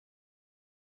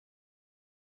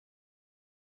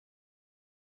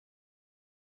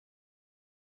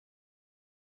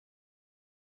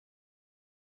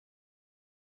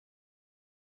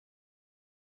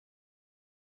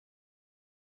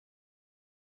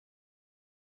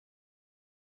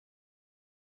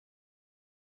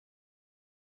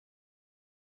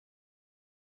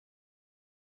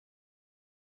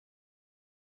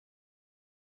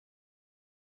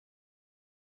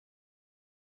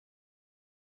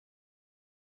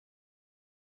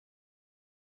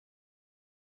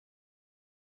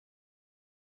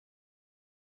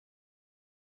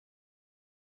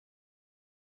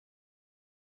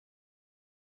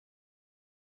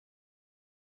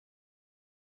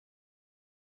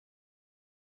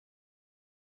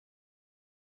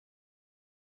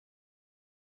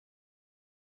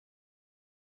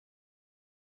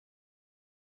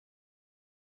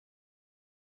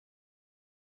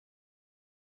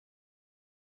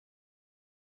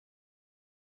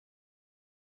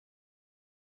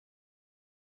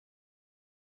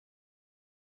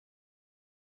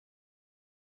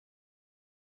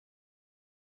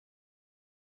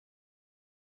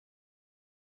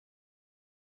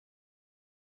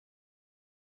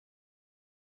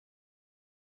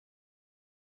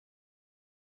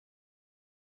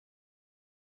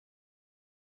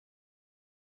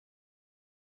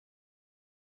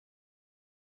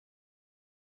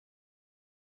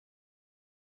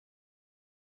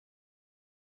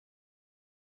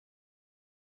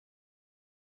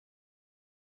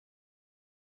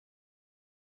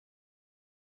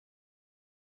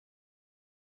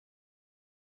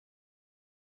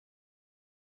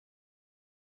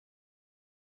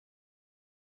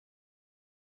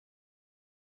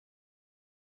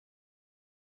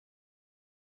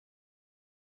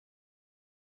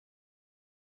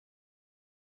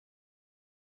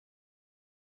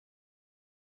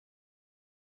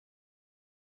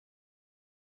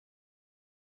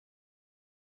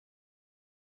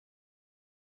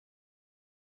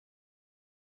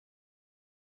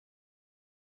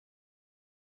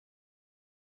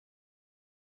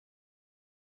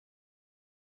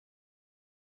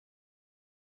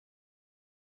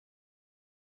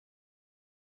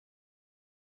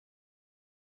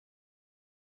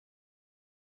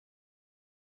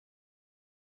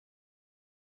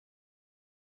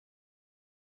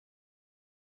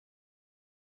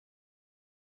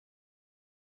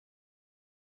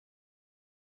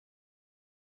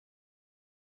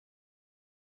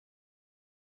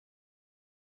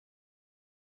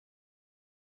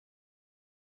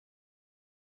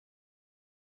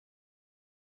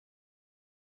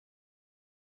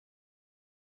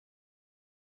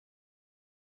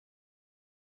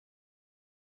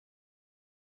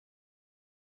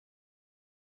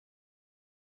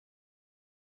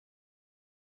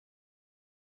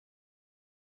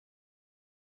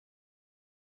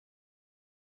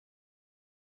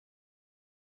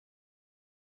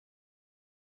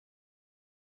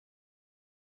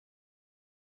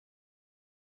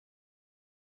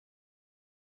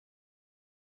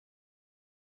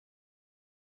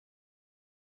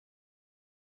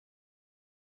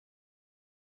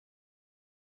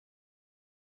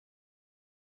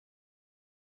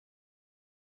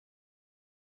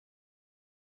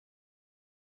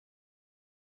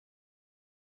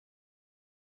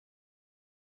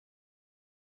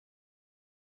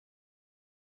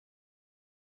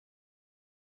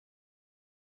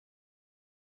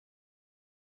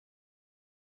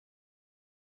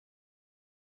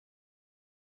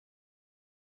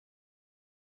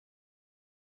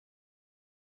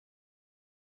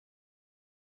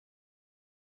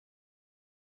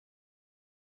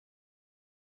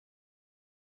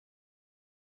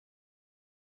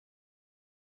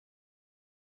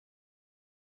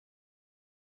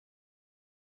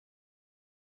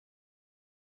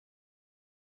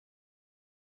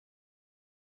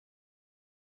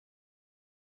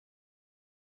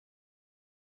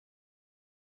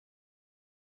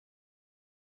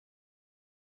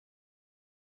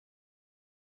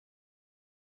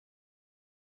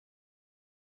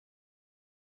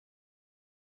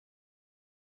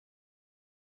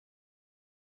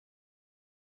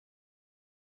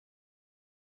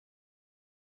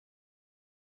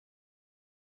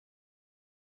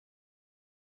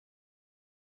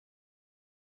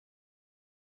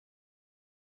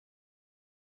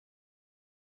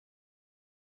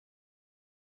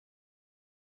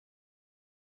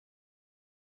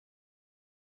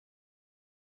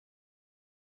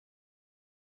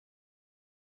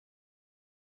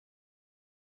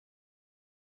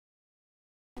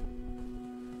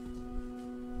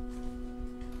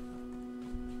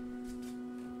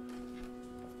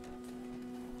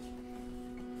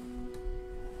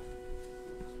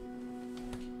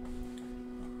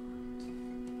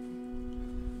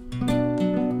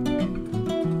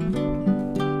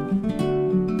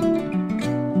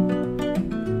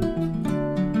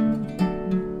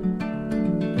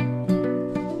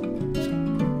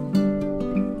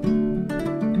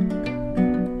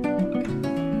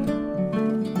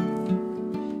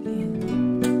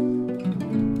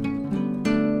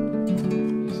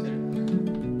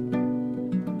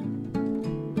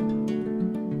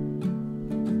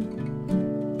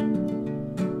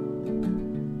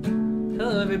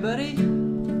everybody.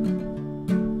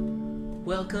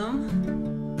 Welcome.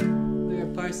 We're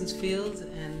at Parsonsfield,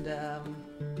 and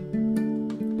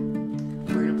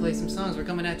we're going to play some songs. We're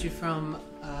coming at you from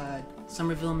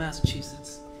Somerville,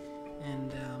 Massachusetts.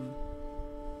 And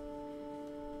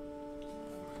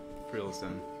Real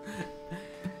done.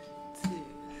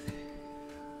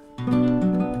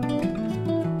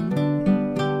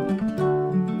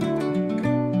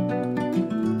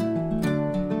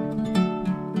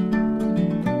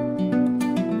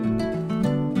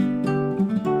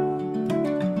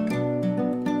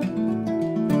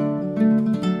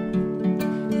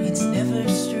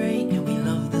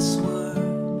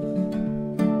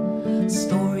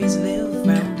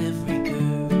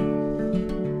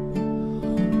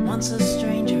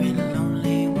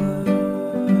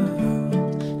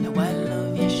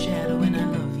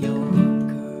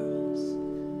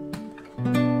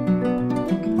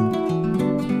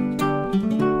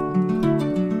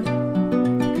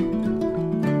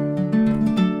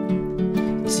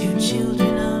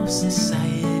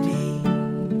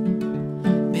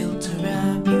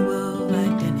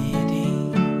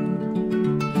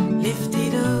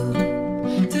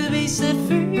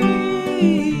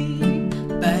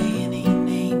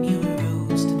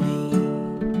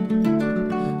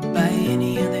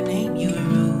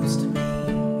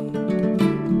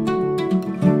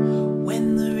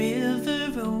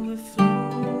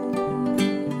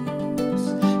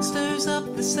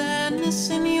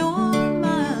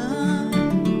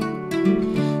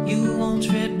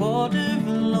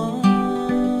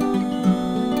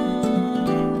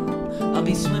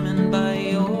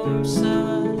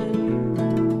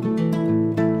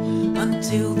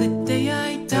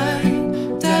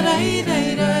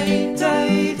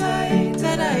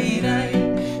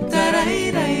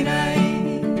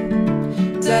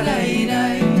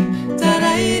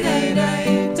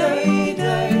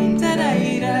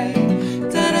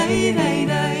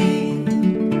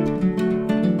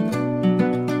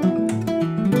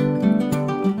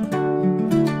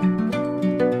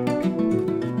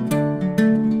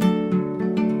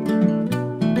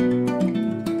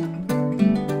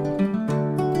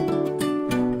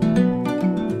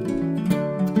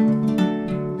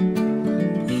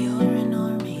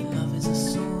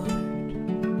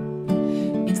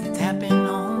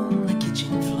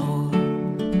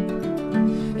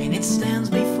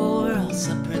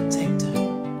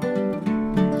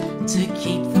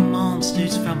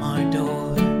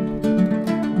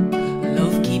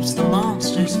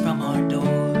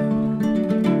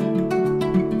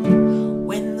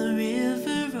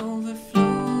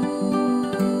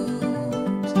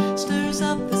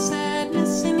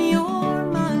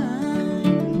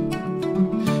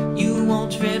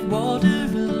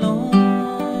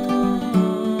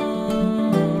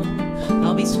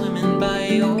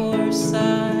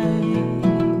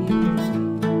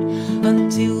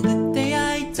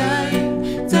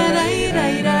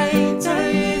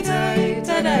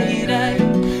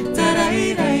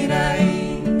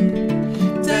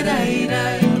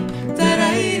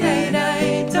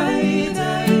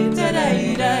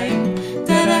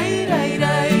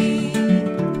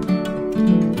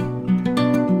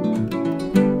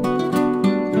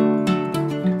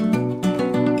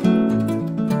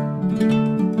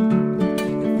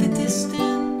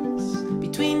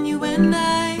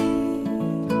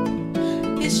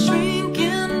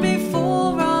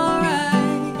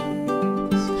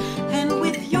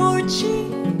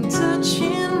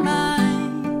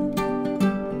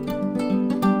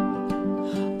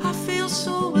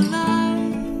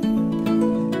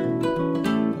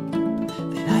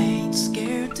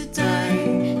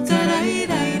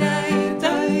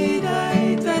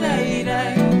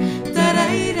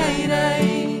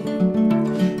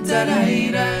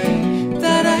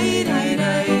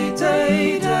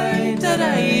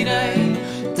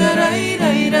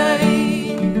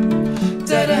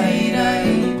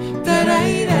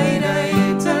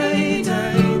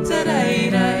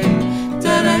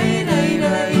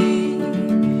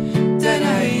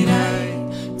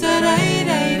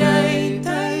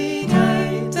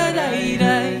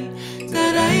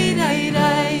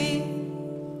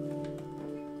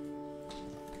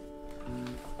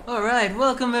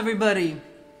 welcome everybody.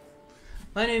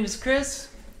 My name is Chris.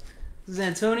 This is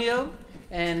Antonio,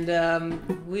 and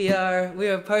we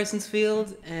are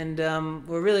Parsonsfield, and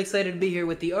we're really excited to be here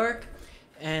with the Ark,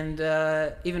 and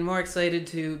even more excited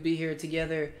to be here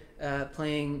together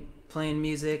playing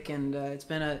music. And it's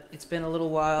been a little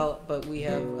while, but we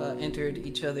have entered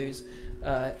each other's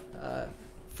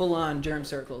full-on germ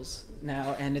circles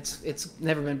now, and it's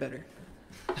never been better.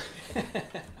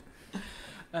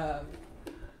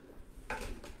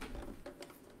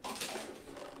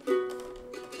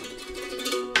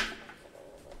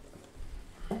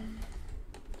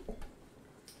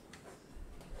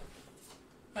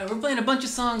 We're playing a bunch of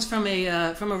songs from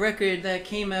a record that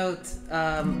came out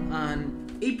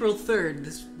on April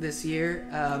 3rd this year,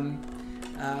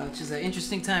 which is an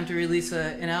interesting time to release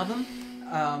an album,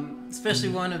 especially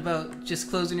one about just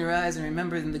closing your eyes and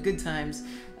remembering the good times.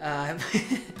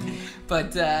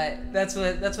 But that's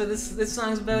what this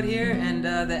song's about here, and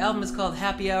the album is called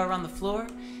Happy Hour on the Floor,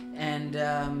 and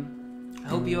I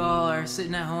hope you all are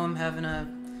sitting at home having a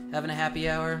happy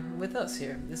hour with us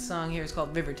here. This song here is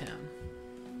called Rivertown.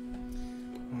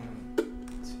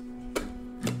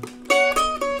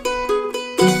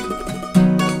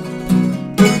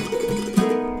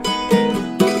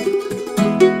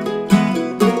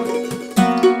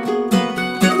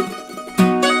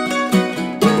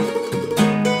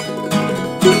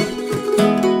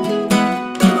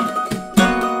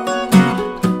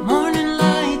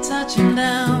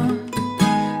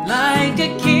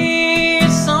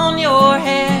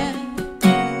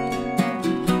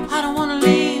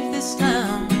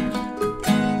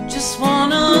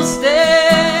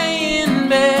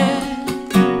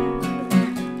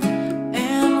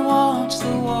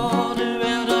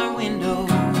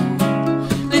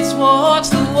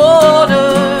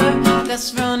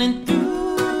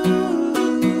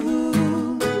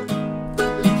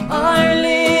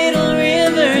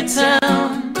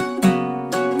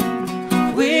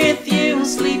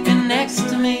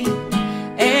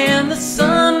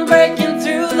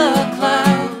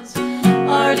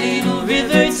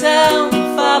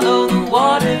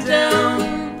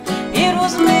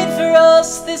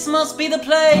 This must be the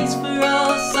place for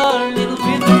us, our little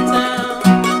river town.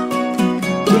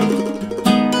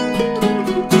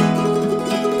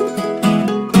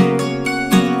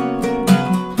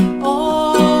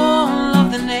 All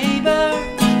of the neighbors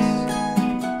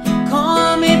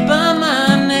call me by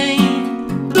my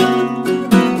name.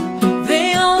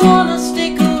 They all wanna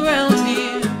stick around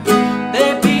here.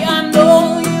 Baby, I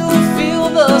know you feel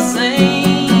the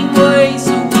same way,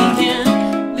 so we can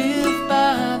live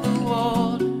by the water.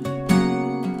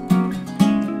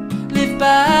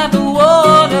 By the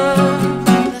water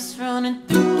that's running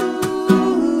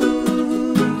through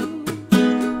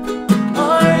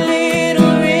our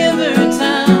little river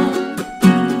town,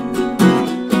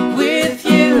 with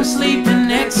you sleeping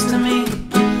next to me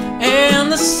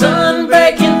and the sun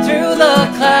breaking through the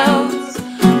clouds.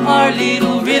 Our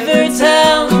little river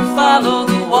town, follow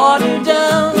the water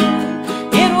down.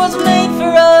 It was made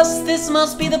for us, this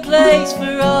must be the place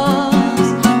for us.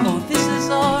 Oh, this is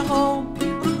our home.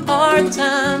 Hard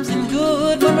times and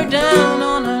good when we're down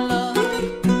on our luck.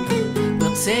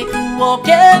 We'll take a walk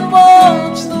and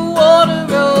watch the water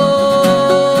roll.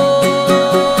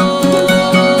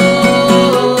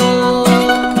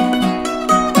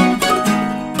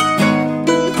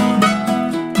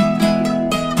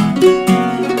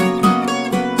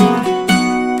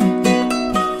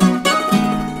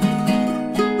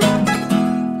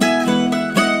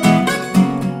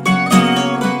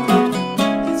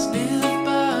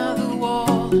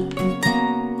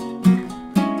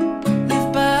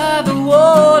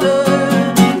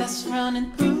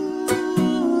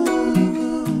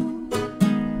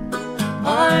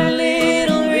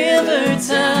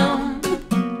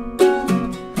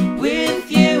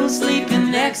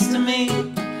 To me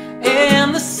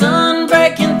and the sun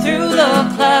breaking through the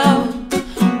clouds.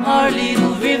 Our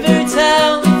little river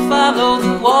town, follow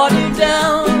the water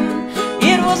down.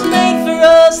 It was made for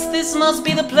us, this must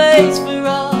be the place for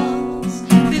us.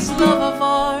 This love of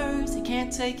ours, you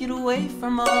can't take it away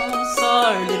from us.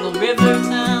 Our little river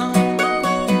town.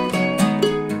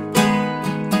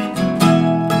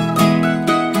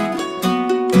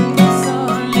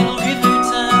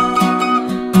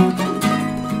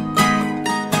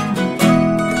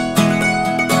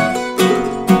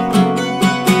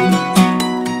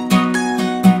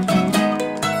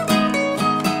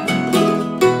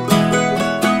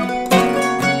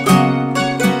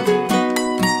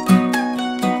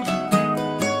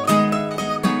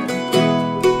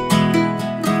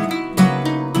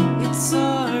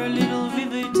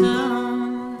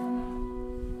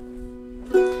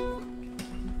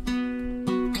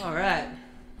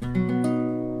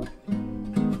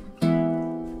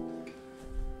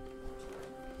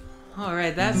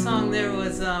 Alright, that song there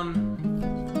was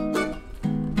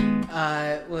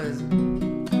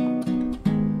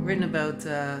written about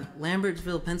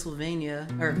Lambertville, Pennsylvania,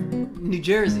 or New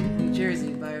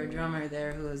Jersey, by our drummer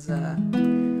there, who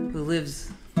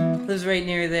lives right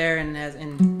near there and I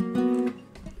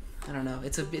don't know.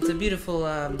 It's a beautiful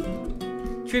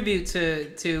tribute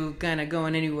to kind of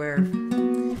going anywhere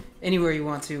you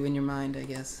want to in your mind, I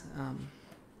guess.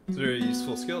 It's a very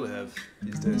useful skill to have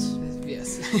these days.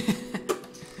 Yes.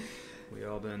 We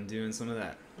all been doing some of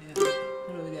that. Yeah.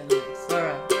 What do we got next? All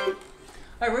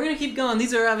right, we're gonna keep going.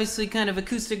 These are obviously kind of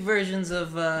acoustic versions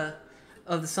of the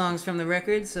songs from the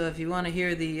record. So if you want to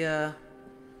hear the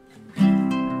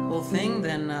whole thing,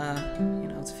 then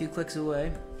it's a few clicks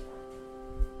away.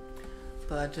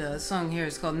 But the song here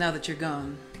is called "Now That You're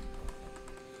Gone."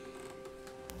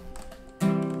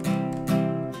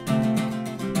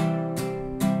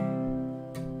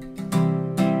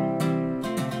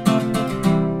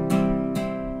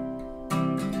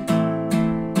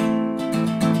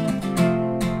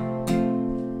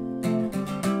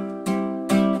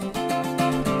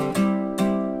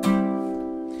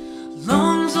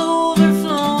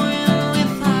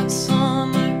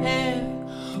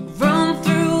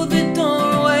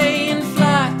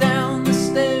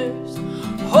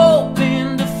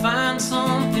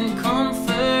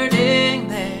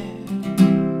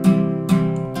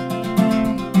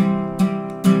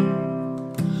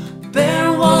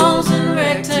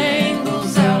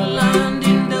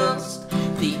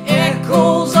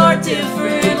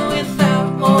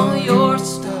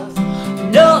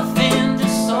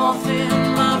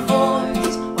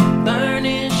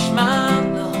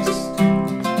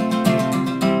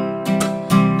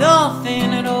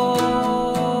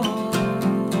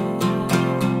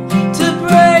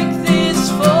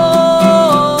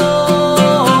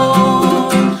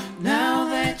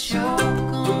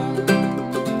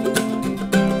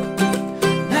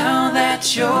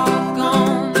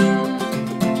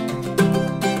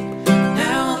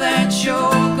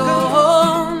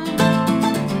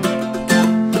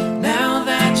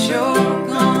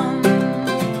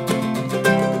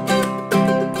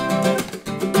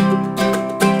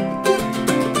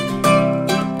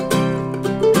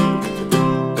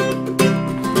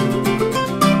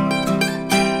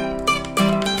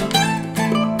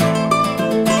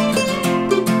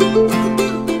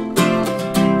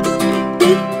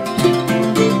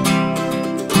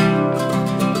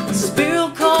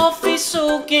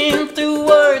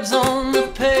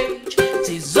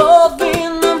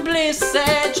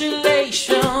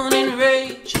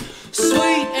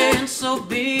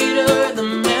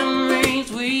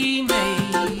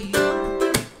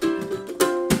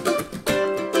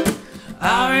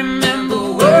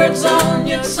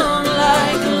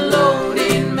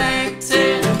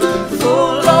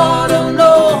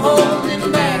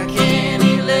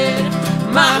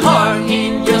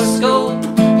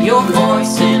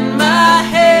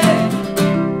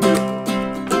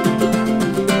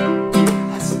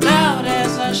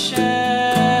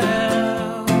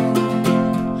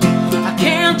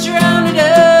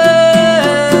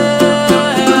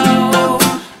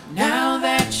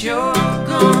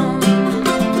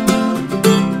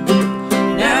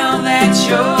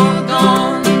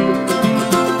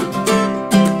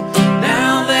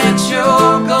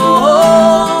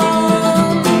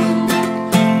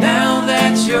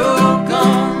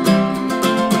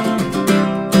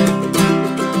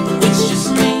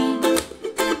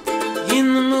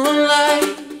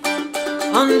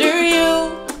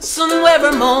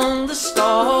 Among the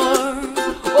stars,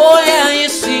 oh yeah, you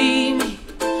see me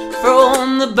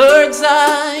from the bird's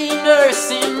eye,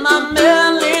 nursing my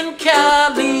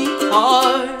melancholy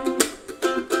heart.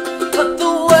 But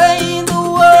the way the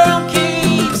world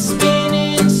keeps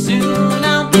spinning, soon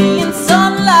I'll be in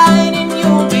sunlight and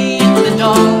you'll be in the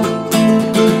dark.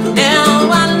 Now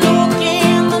I look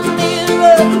in the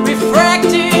mirror,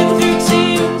 refracted through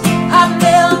tears. I've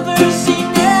never seen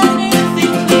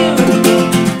anything clearer.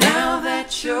 Now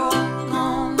that you're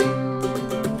gone,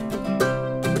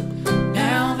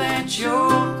 now that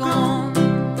you're gone,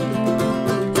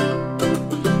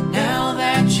 now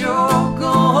that you're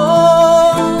gone,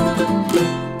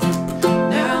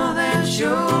 now that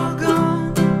you're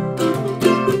gone.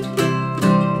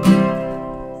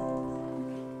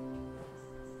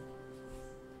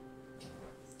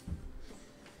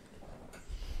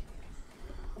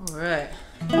 All right.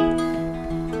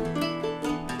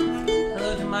 Hello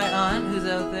to my aunt who's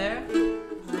out there.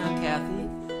 Hello, Kathy.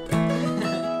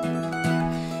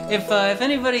 If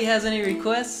anybody has any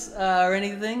requests or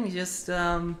anything, just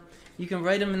you can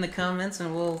write them in the comments,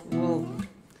 and we'll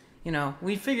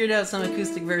we figured out some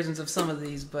acoustic versions of some of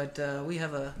these, but we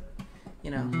have a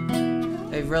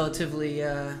relatively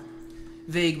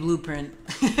vague blueprint.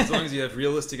 As long as you have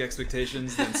realistic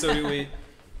expectations, then so do we.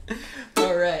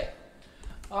 All right.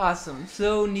 Awesome.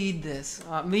 So need this.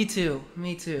 Me too.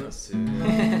 Us too.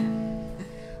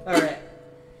 All right.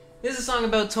 This is a song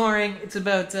about touring. It's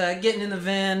about getting in the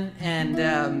van and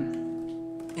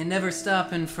never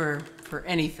stopping for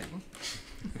anything.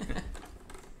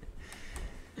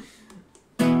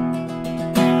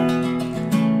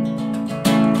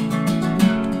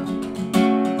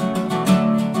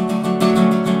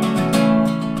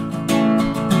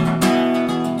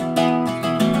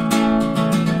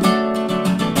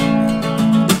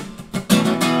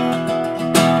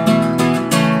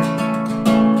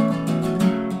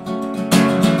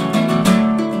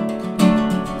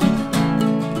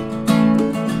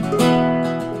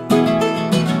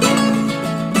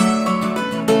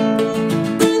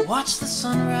 watch the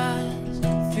sunrise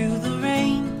through the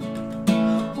rain.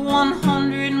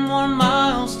 100 more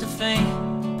miles to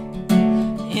fame.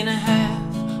 In a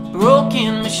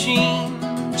half-broken machine,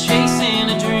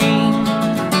 chasing a dream.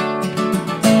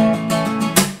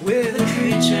 We're the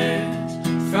creatures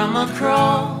from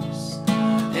across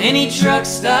any truck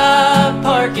stop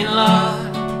parking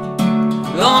lot.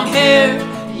 Long hair,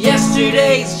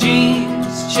 yesterday's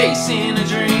jeans, chasing a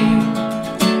dream.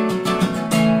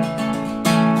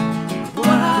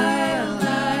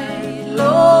 Twilight,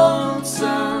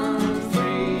 lonesome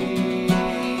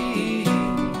freeze.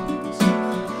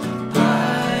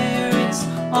 Pirates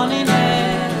on an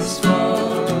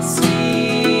asphalt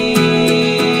sea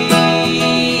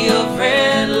of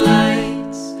red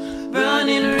lights,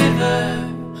 running river,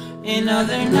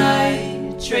 another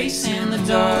night, tracing the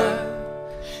dark.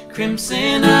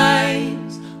 Crimson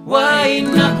eyes, white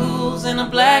knuckles, and a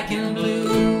black and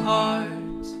blue heart.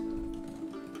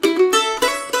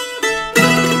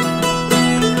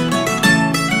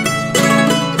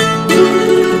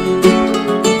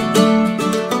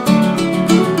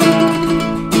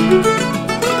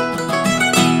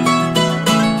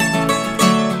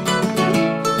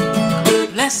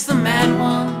 Bless the mad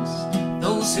ones,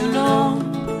 those who know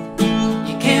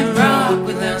you can't rock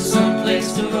without some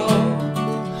place to roll.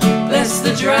 Bless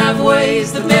the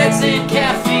driveways, the beds and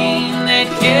caffeine that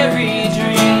carry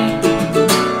dreams.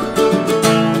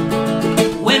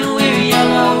 When we're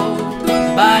yellow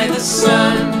by the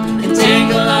sun and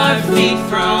tangle our feet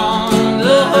from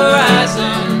the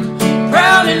horizon,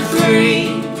 proud and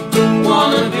free,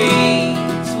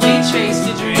 wannabes, we chase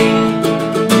the dream.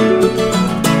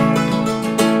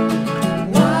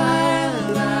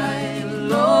 Wildlife,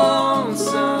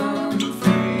 lonesome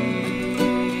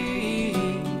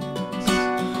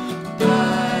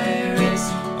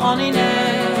on an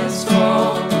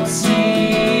asphalt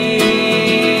sea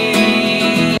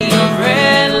of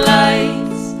red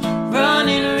lights,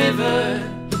 running river,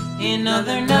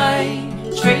 another night,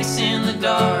 tracing the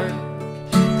dark.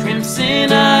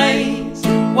 Crimson eyes,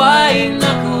 white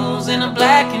knuckles, and a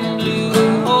black and blue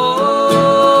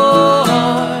heart.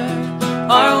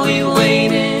 Are we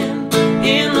waiting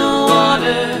in the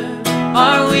water?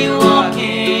 Are we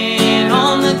walking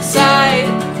on the tide?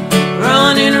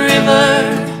 Running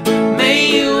river,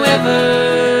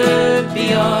 ever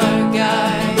be our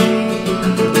guide.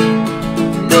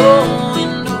 No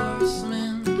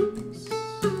endorsements,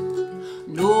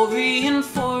 no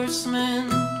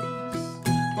reinforcements,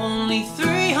 only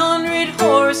 300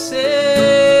 horses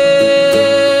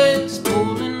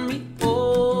pulling me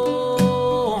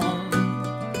home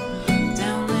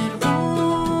down that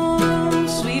road,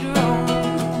 sweet road.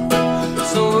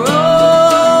 So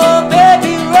roll,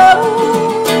 baby, roll.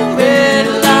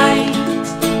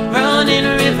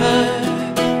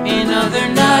 Another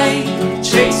night,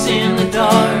 chasing the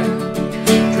dark.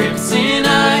 Crimson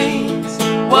eyes,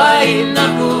 white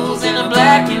knuckles, and a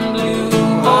black and blue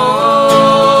heart.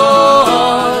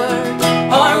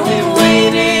 Are we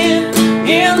waiting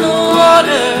in the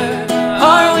water?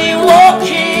 Are we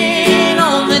walking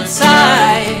on the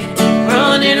tide?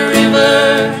 Running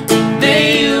river,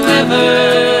 may you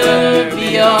ever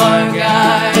be our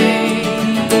guide.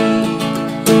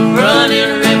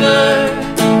 Running river,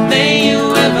 may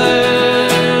you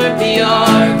ever be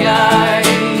our guide.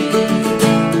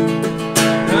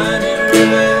 Running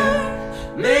river,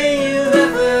 may you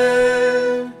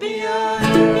ever be our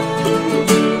guide.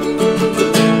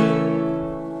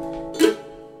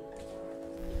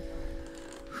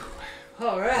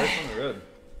 All right. Life on the road.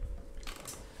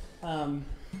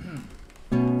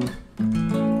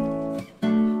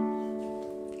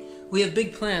 We have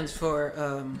big plans for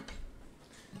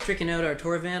tricking out our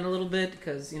tour van a little bit,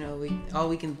 because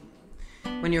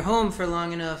when you're home for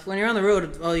long enough, when you're on the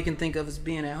road, all you can think of is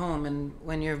being at home, and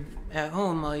when you're at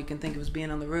home, all you can think of is being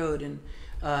on the road, and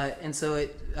so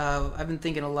I've been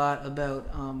thinking a lot about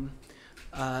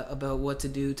what to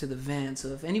do to the van. So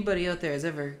if anybody out there has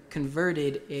ever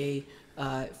converted a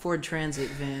Ford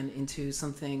Transit van into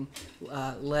something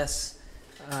less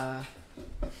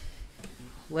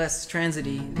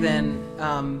transity, then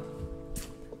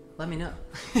let me know.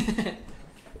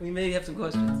 We maybe have some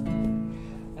questions.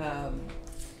 All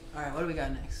right, what do we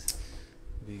got next?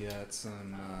 We got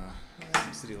some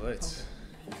city lights.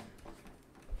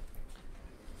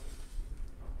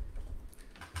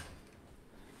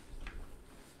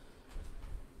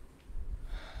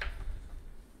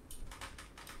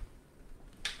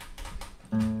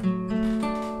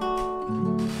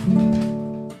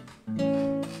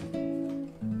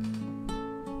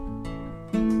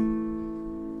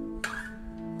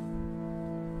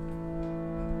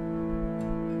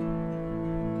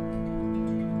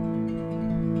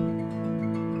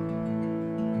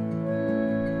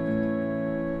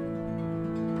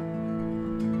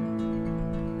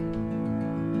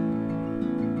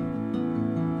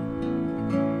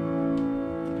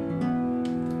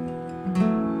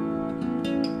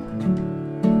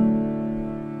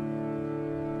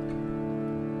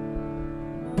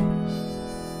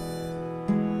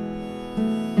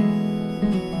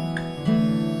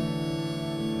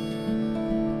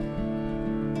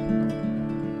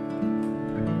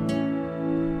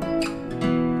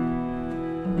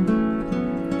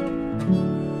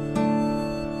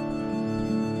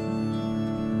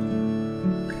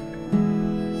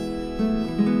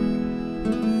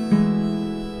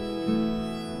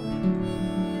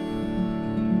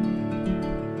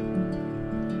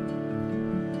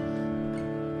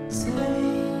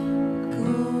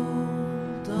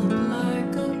 Tangled up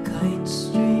like a kite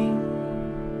string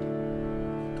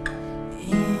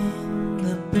in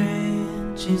the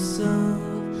branches of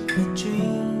a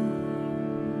dream.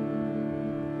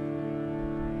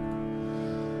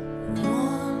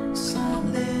 Once I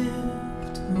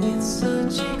lived with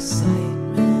such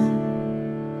excitement,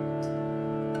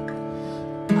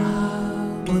 I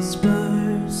was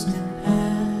bursting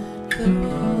at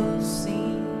the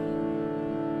seams.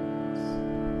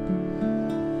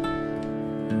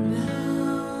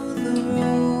 Now the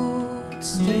road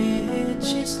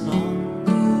stretches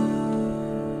longer,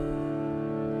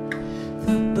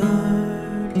 the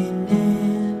burning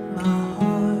in my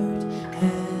heart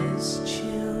has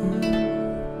chilled.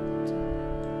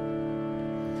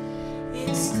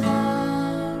 It's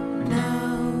time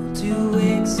now to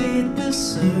exit the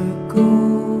circle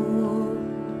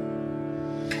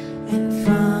and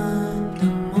find a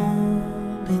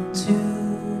moment to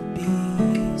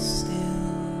be still.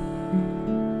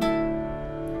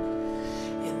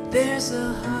 And there's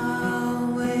a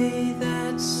highway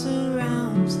that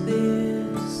surrounds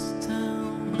this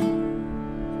town,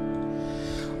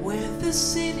 where the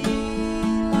city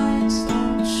lights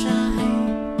don't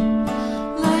shine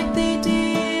like they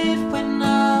did when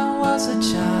I was a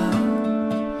child.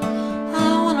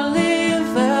 I wanna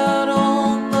live out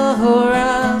on the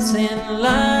horizon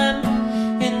line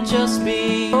and just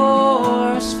be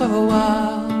yours for a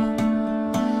while.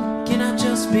 Can I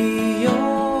just be yours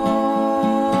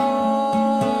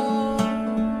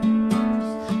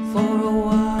for a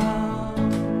while?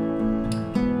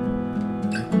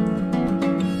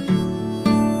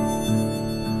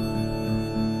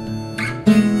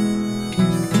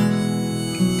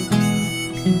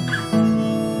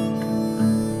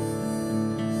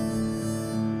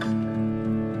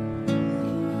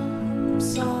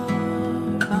 Arms are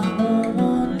my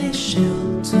only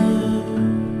shelter,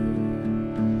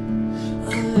 a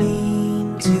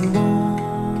lean-to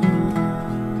on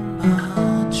my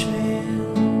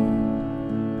trail.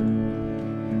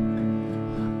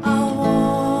 I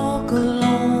walk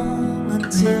along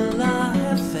until I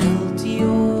have felt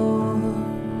your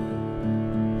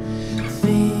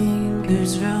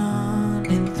fingers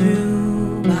running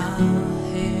through my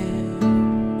hair.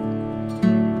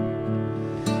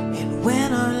 And when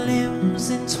our limbs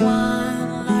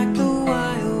entwine like the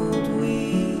wild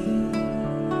weeds,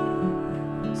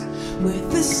 where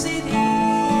the city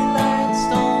lights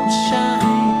don't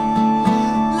shine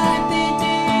like they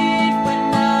did when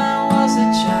I was a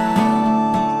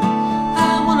child,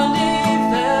 I wanna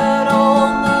live out on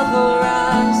the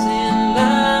horizon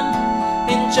line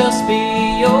and just be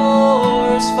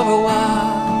yours for a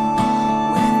while.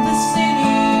 When the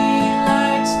city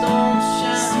lights don't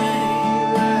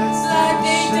shine like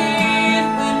they did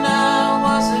when I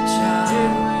was a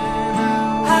child,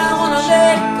 I wanna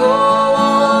let go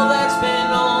all that's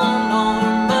been on our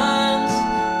minds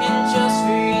and just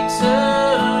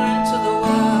return to the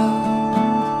wild.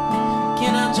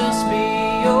 Can I just be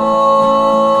yours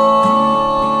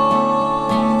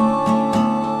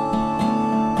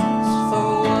for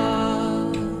a while?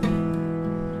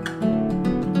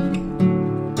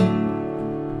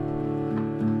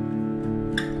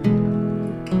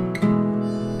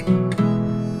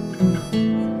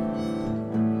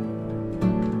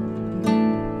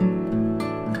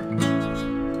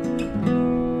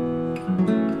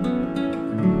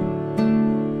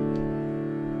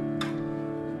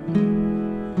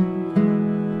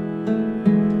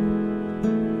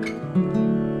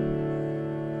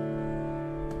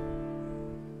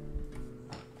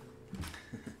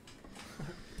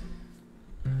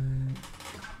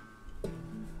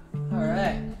 All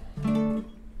right.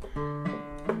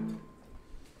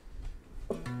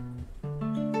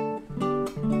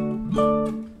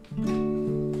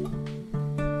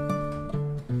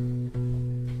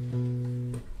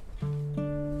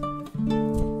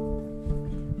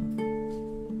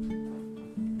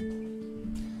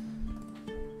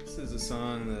 This is a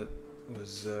song that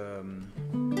was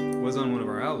on one of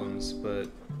our albums, but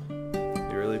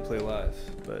they rarely play live.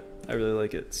 But I really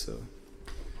like it, so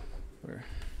we're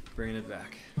bringing it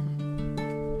back.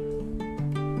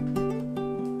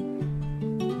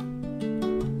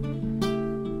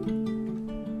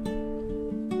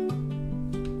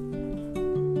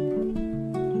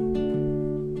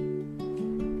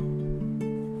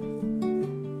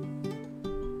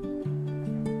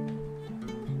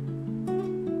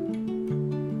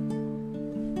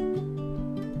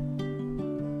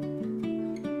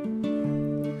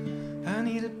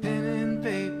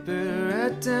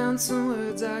 down some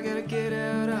words, I gotta get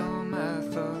out all my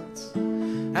thoughts.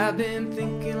 I've been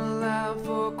thinking aloud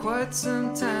for quite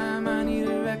some time. I need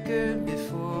a record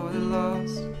before the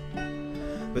loss.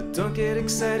 But don't get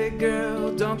excited,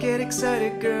 girl, don't get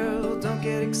excited, girl, don't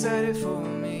get excited for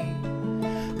me.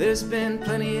 There's been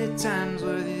plenty of times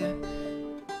with you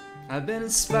I've been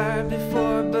inspired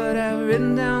before, but I've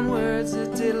written down words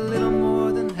that did a little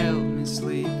more than help me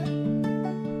sleep.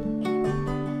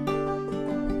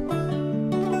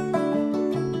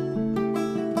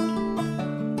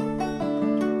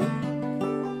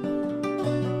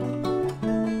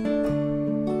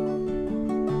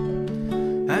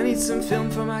 I need some film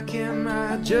for my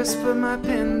camera. I just put my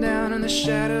pen down and the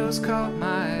shadows caught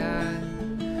my eye.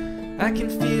 I can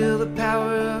feel the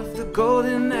power of the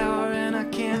golden hour and I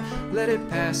can't let it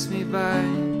pass me by.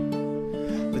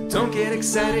 But don't get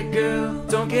excited, girl,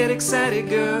 don't get excited,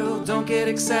 girl, don't get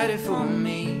excited for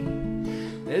me.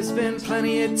 There's been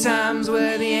plenty of times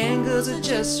where the angles are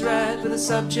just right, but the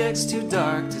subject's too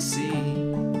dark to see.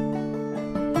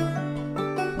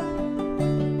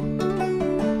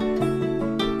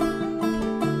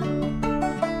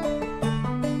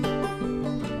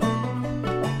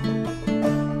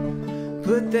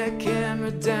 Put that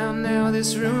camera down now,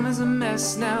 this room is a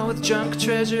mess now with junk,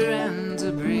 treasure and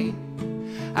debris.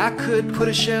 I could put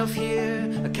a shelf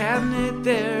here, a cabinet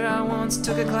there, I once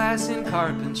took a class in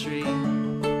carpentry.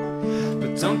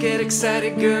 But don't get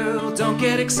excited, girl, don't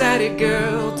get excited,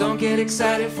 girl, don't get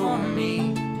excited for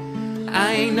me.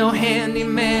 I ain't no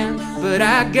handyman, but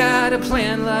I got a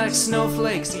plan like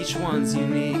snowflakes, each one's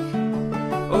unique.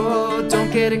 Oh,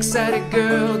 don't get excited,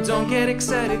 girl, don't get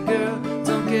excited, girl,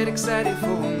 don't get excited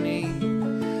for me.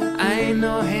 I ain't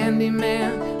no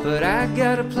handyman, but I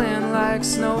got a plan like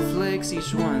snowflakes,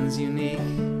 each one's unique.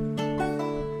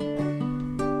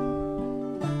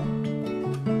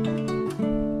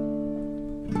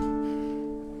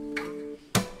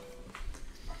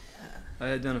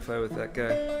 I identify with that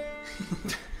guy.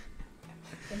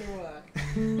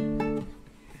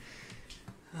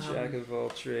 Jack of all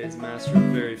trades, master of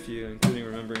very few, including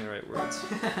remembering the right words.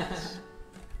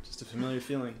 Just a familiar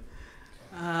feeling.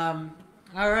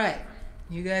 All right,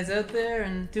 you guys out there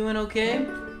and doing okay?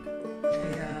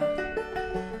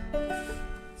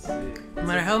 No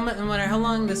matter how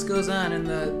long this goes on, and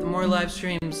the more live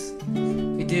streams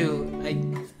we do, I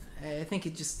think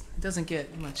it just doesn't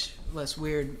get much less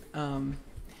weird. Not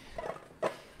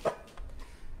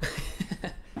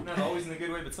always in a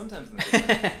good way, but sometimes in a good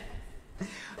way.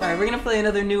 All right, we're gonna play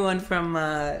another new one from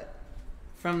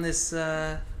this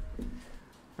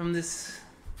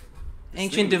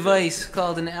ancient device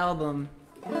called an album.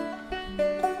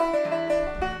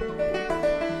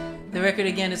 The record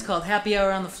again is called Happy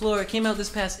Hour on the Floor. It came out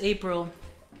this past April,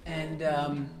 and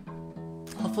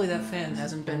hopefully that fan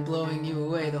hasn't been blowing you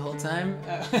away the whole time.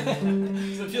 It's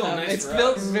feeling nice. It's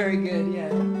built very good,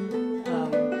 yeah.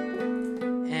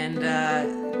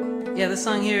 Yeah, the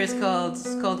song here is called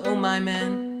Oh My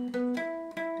Man.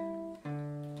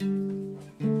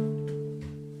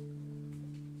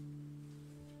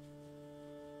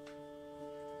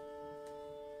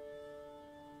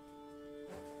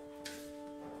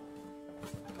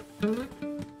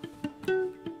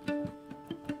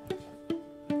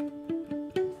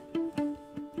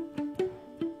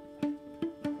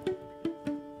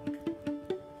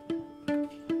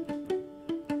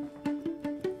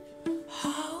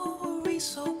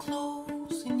 So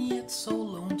close and yet so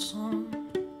lonesome,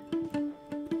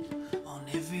 on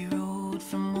every road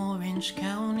from Orange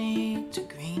County to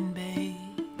Green Bay.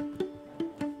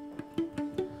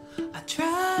 I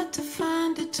tried to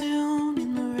find a tune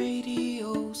in the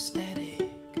radio static,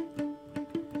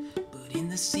 but in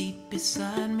the seat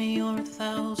beside me you're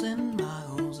 1,000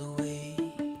 miles away.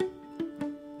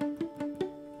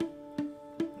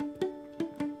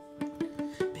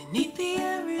 Beneath the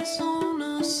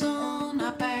Arizona sun, I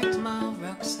packed my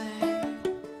rucksack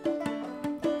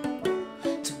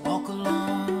to walk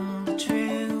along the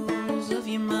trails of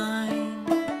your mind.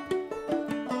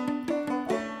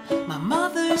 My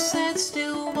mother said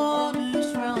still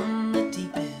waters run the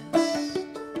deepest,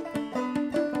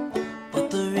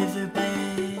 but the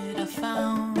riverbed I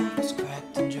found was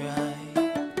cracked and dry.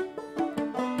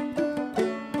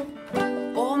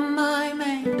 Oh my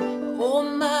man, oh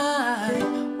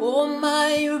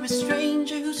my, you're a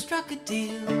stranger who struck a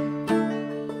deal.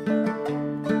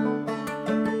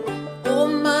 Oh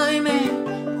my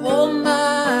man, oh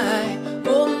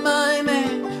my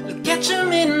man, look at your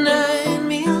midnight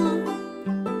meal.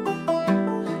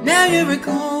 Now you're a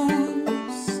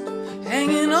ghost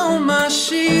hanging on my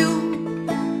shield,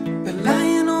 but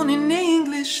lying on an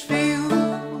English field.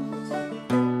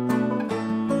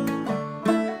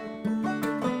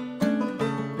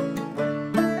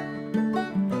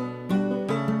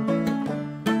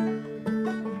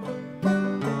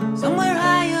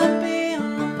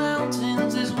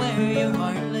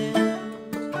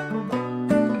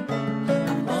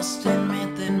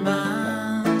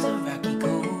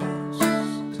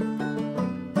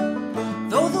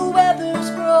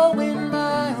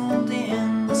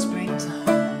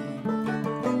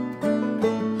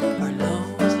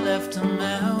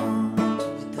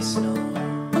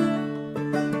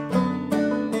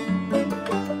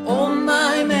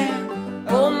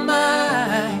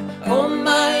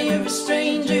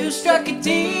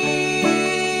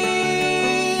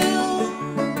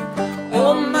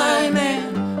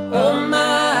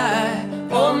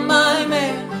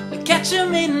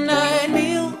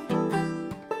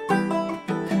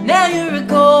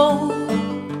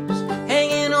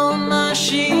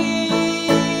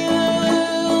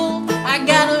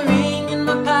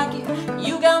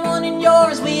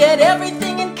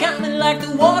 like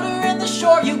the water and the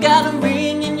shore. You got a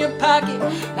ring in your pocket,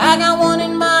 I got one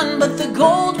in mine, but the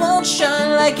gold won't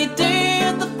shine like it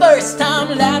did the first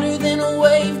time. Louder than a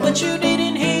wave, but you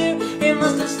didn't hear. It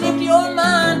must have slipped your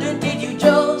mind, or did you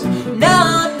just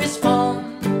not respond?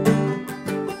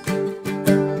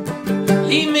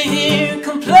 Leave me here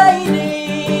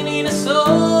complaining in a song.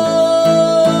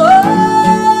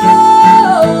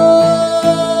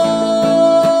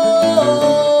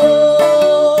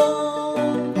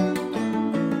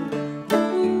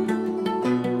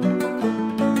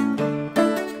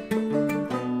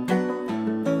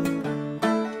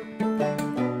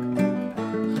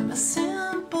 A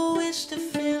simple wish to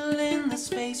fill in the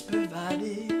space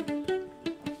provided.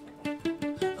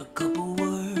 A couple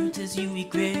words as you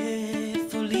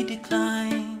regretfully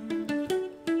decline.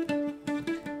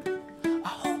 I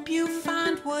hope you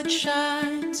find what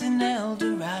shines in El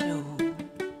Dorado.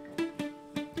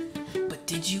 But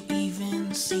did you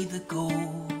even see the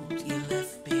gold you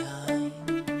left behind?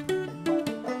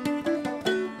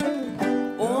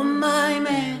 Oh my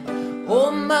man,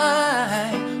 oh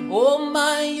my,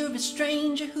 you're a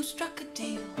stranger who struck a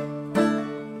deal.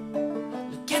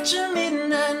 Look at your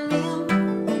midnight meal.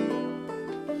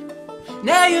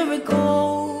 Now you're a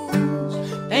ghost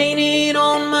painted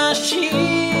on my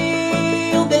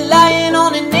shield, be lying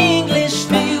on an English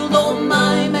field. Oh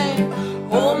my man,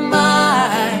 oh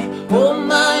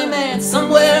my man,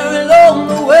 somewhere along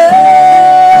the way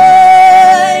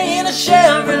in a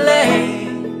Chevrolet.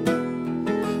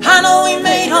 I know we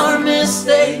made our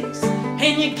mistakes,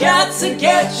 and you got to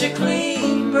get your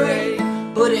clean break,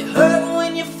 but it hurt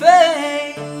when you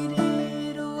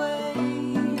faded away.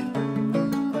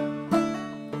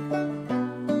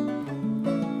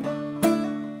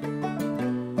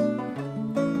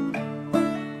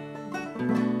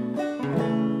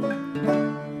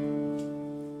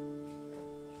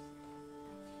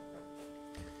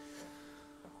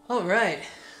 All right.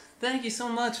 Thank you so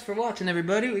much for watching,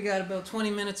 everybody. We got about 20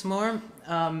 minutes more.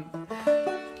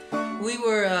 We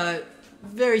were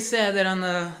very sad that on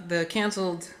the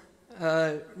canceled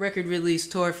record release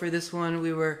tour for this one,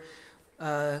 we were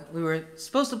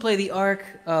supposed to play the Ark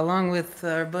along with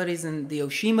our buddies in the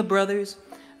Oshima Brothers,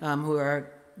 who are a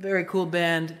very cool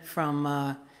band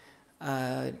from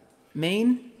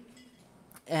Maine,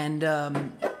 and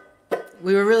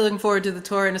we were really looking forward to the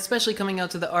tour, and especially coming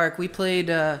out to the Ark. We played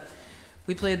the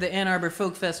Ann Arbor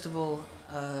Folk Festival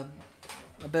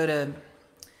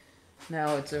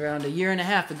now it's around a year and a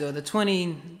half ago, the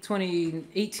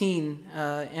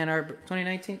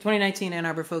 2019 Ann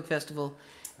Arbor Folk Festival,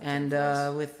 and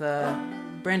with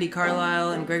Brandy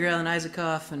Carlisle and Gregory Alan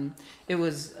Isaacoff, and it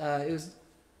was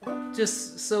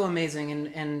just so amazing,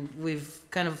 and we've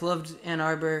kind of loved Ann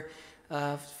Arbor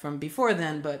from before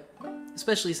then, but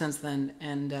especially since then,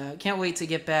 and can't wait to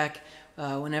get back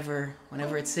whenever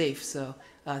it's safe. So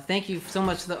thank you so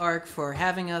much to the Ark for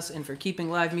having us and for keeping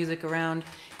live music around.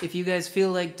 If you guys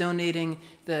feel like donating,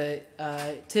 the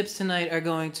tips tonight are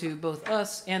going to both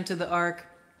us and to the Ark,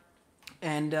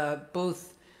 and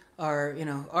both our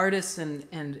artists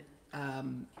and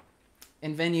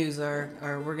venues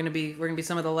are we're gonna be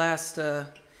some of the last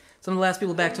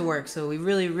people back to work. So we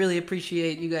really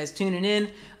appreciate you guys tuning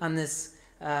in on this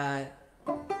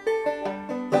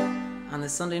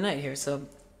Sunday night here. So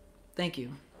thank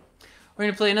you. We're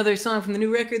gonna play another song from the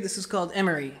new record. This is called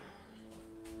Emery.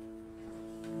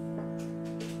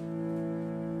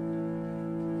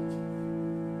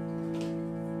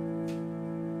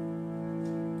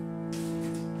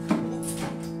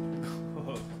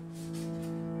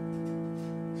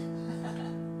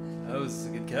 That was a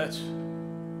good catch.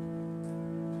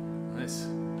 Nice.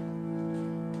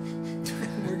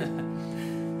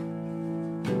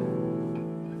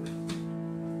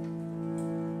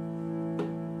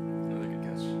 Another good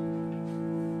catch.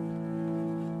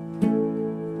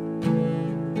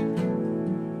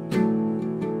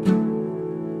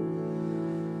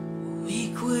 We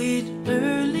quit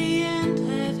early and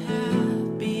had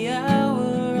happy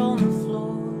hour on the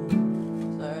floor.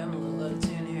 Sorry, I'm a little out of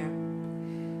tune here.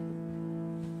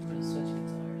 I'm gonna switch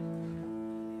guitars.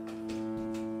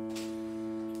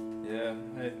 Yeah,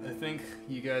 I think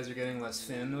you guys are getting less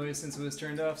fan noise since it was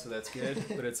turned off, so that's good.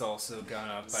 But it's also gone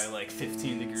up by like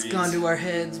 15 degrees. It's gone to our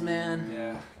heads, man.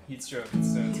 Yeah, heat stroke.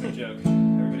 It's no joke.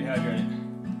 Everybody hydrate.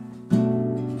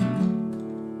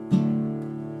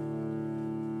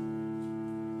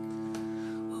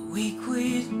 We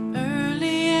quit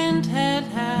early and had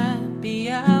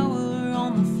happy hour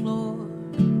on the floor.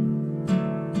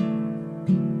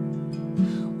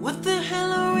 What the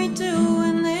hell are we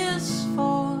doing this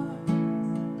for?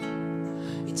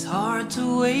 It's hard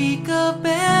to wake up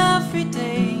every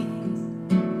day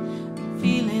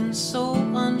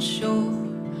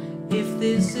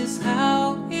this is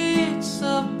how it's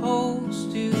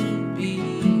supposed to be.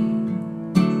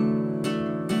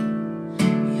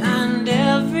 Behind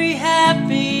every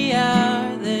happy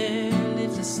hour there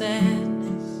lives a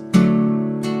sadness.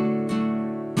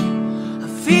 I'm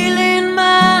feeling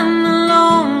mine the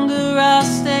longer I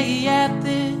stay at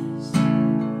this.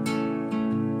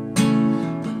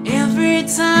 But every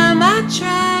time I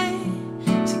try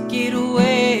to get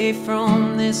away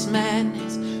from this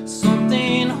madness,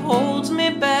 something holds me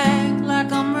back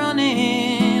like I'm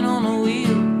running on a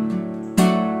wheel.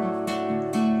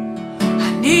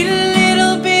 I need a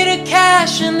little bit of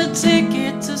cash and a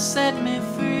ticket to set me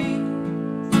free.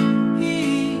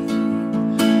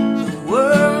 The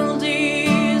world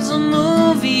is a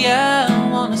movie I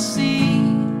wanna see,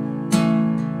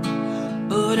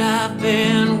 but I've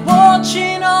been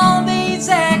watching all these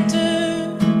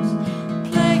actors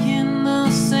playing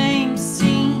the same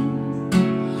scene.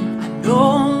 I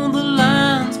know the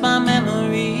lines by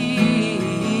memory.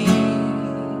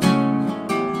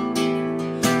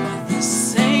 The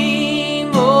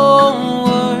same old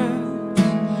words,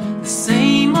 the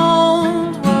same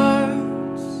old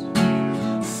words,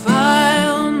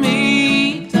 file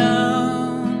me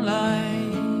down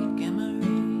like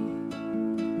Emery.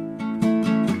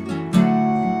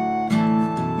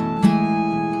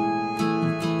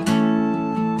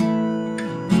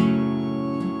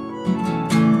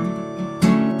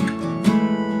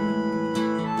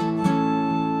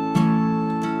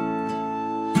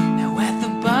 Now at the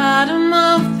bottom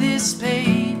of this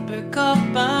paper cup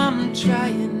I'm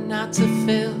trying not to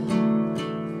fill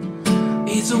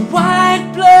is a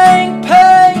white blank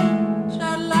page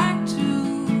I'd like to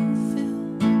fill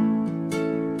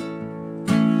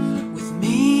with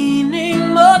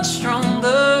meaning much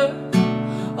stronger,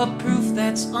 a proof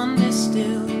that's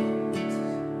undistilled.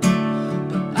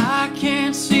 But I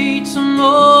can't see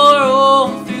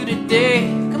tomorrow through today.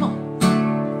 Come on.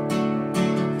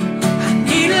 I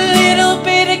need a little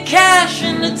bit of cash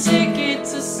and a ticket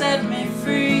to set me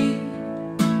free.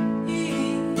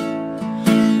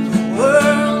 The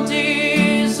world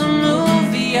is a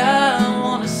movie I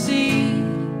wanna see,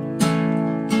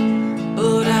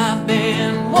 but I've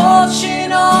been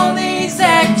watching all these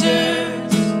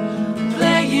actors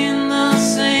playing the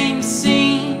same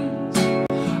scenes.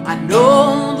 I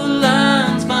know the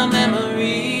lines by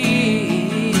memory.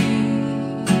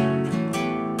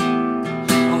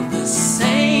 Oh, the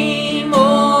same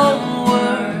old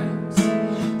words,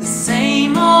 the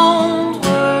same old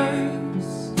words,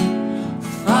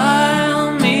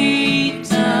 file me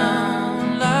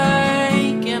down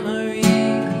like Emery.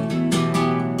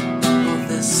 Oh,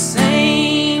 the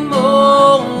same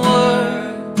old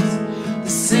words, the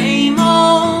same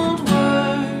old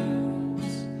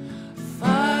words,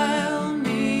 file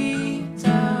me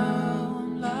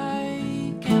down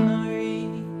like Emery.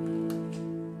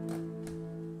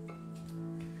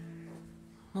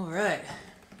 All right.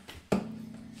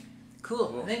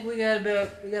 Cool. I think we got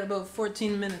about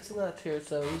 14 minutes left here,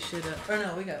 so we should. Or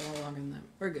no, we got a little longer than that.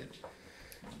 We're good.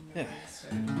 Yeah.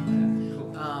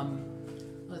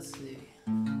 Let's see.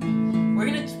 We're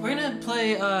gonna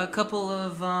play a couple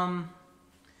of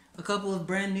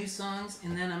brand new songs,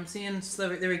 and then I'm seeing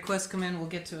the requests come in. We'll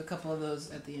get to a couple of those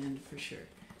at the end for sure.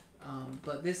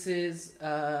 But this is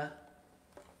a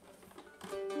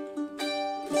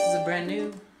brand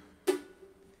new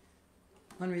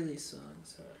unreleased song.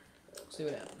 So we'll see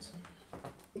what happens.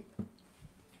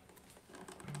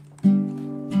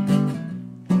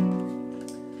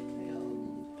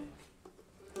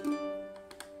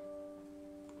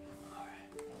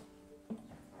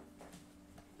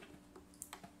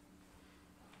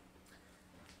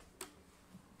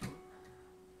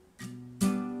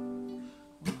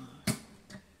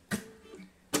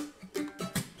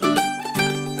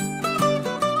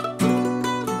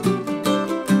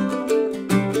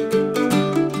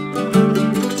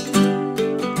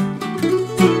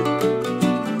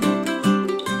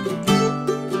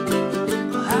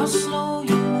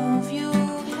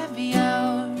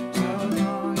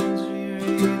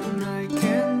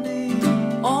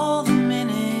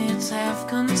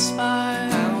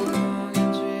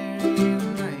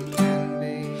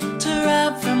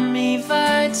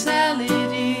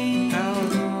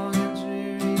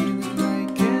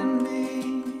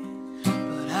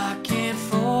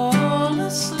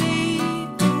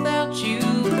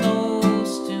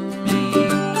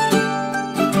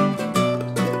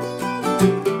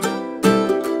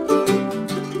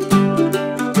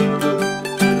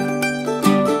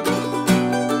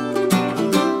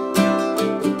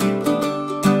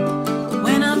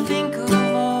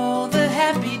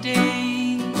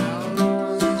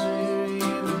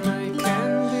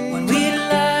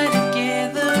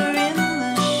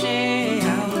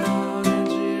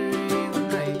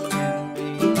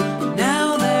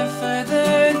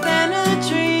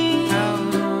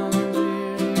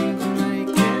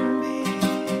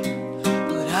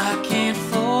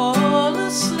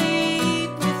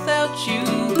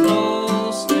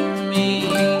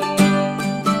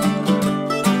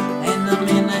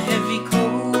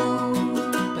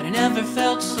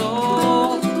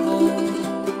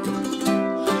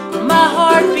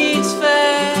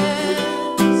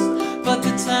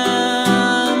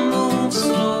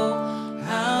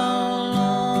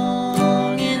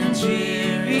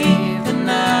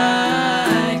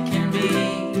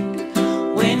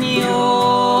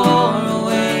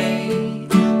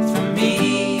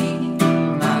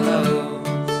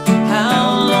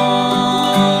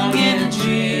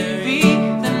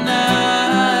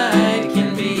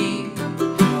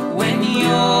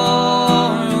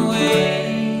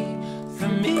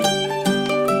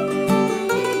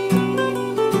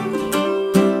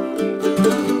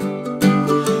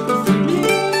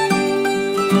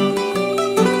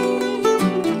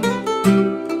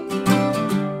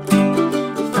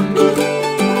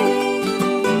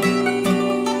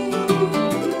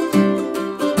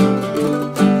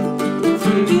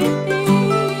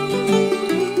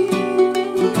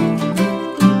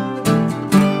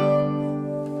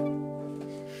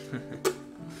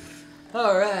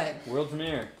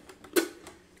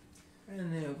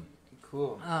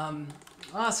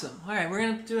 Awesome. All right, we're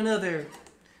gonna do another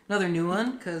new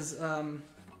one because well,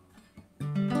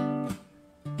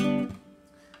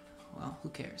 who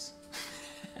cares?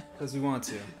 Because we want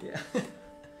to. Yeah.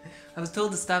 I was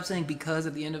told to stop saying because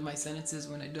at the end of my sentences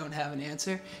when I don't have an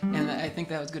answer, and I think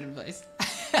that was good advice.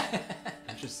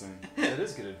 Interesting. That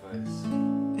is good advice.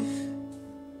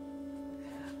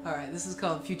 All right, this is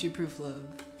called Future Proof Love.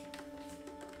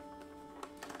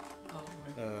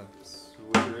 Oh,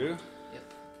 Switcheroo?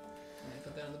 Yep. Can I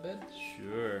put that on the bed?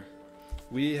 Sure.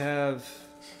 We have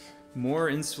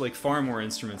far more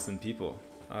instruments than people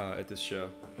at this show.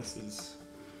 This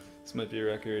might be a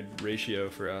record ratio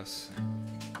for us.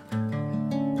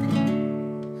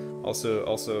 Also,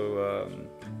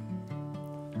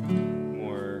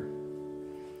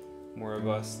 more of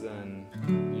us than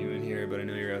you in here, but I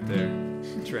know you're out there.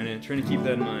 Trying to keep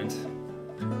that in mind.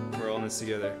 We're all in this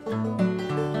together.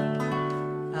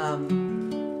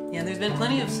 Yeah, there's been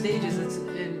plenty of stages.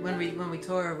 When we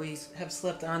tour, we have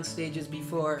slept on stages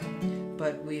before,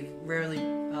 but we've rarely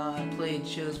played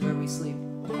shows where we sleep.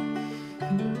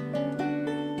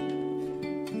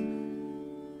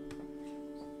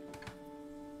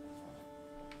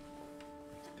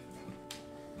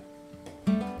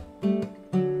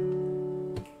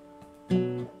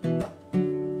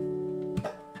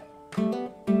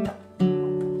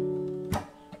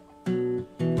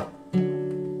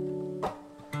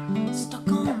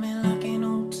 Stuck on me like an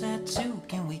old tattoo.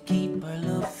 Can we keep our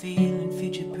love feeling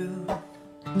future-proof?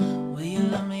 Will you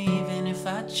love me even if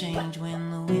I change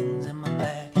when the wind's in my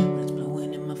back, when it's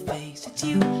blowing in my face? It's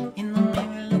you in the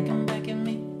mirror looking back at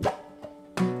me.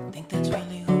 Think that's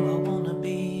really who I wanna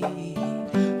be.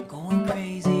 Going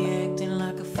crazy, acting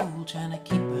like a fool, trying to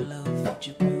keep our love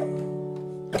future-proof.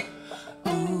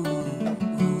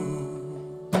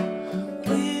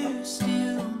 We're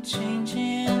still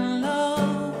changing.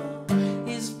 Love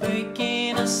is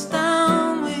breaking us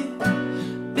down. We're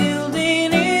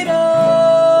building it up.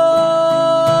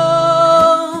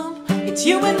 It's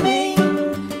you and me,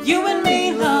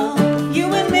 love.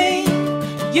 You and me,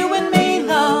 you and me,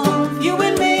 love. You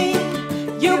and me,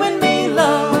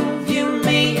 love. You and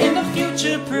me in a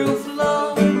future-proof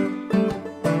love.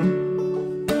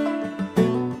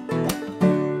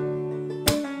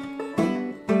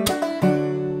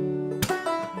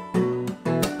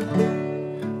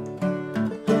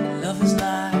 Love is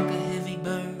like a heavy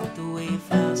bird, the way it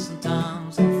flies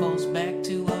sometimes and falls back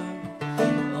to earth.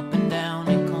 Up and down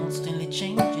and constantly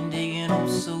changing, digging oh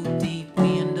so deep,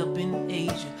 we end up in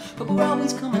Asia. But we're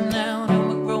always coming out and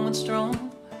we're growing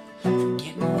strong,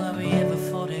 forgetting why we ever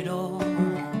fought at all.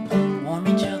 Warm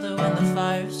each other when the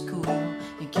fire's cool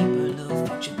and keep our love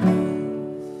future-proof.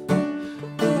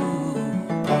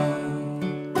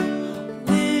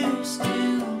 We're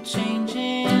still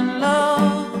changing.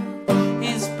 Love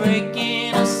is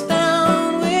breaking us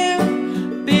down. We're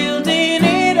building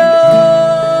it up.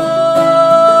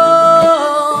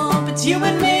 It's you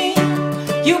and me,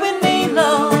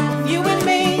 love. You and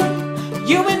me,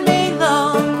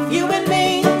 love. You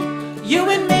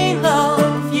and me,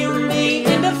 love. You and me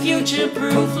in a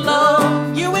future-proof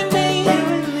love. You and me,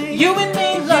 love. You and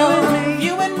me, love.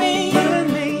 You and me,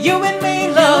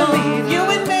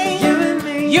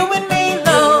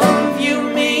 love. You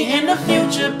and me in a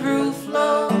future-proof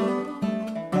love.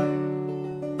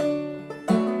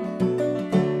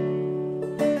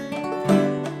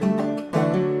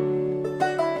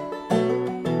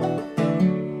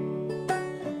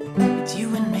 It's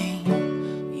you and me,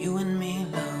 love. You and me,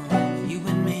 love.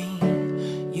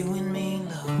 You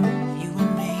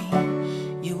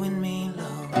and me,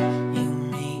 love. You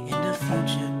and me in a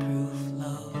future-proof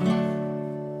love.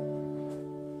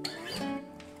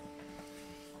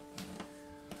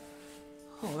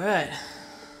 All right.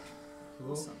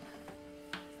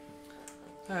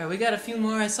 All right, we got a few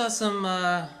more. I saw some.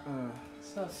 Saw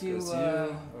a few. Just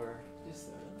Just,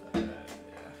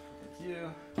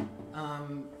 you. I'll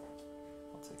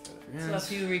take that saw a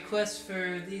few requests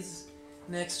for these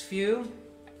next few.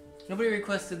 Nobody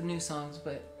requested new songs,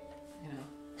 but you know.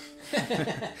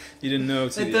 You didn't know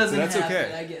to. It doesn't that's happen,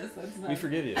 okay. I guess. That's not... We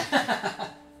forgive you.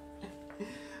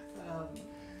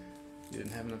 You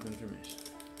didn't have enough information.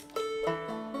 Do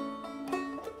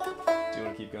you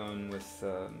want to keep going with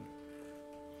The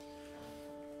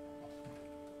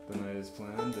Night Is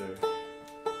Planned or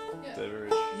Yeah.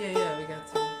 Diverge? Yeah, we got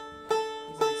some.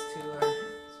 These next two are.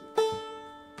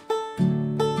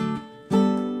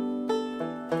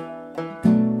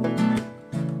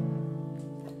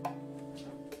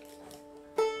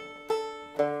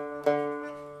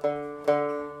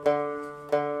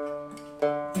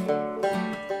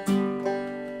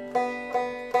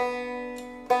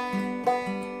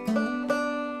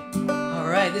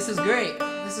 right, this is great.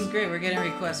 This is great. We're getting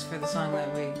requests for the song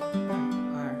that we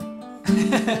are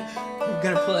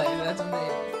gonna play. That's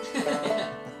amazing.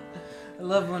 I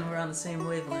love when we're on the same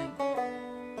wavelength.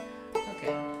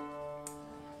 Okay.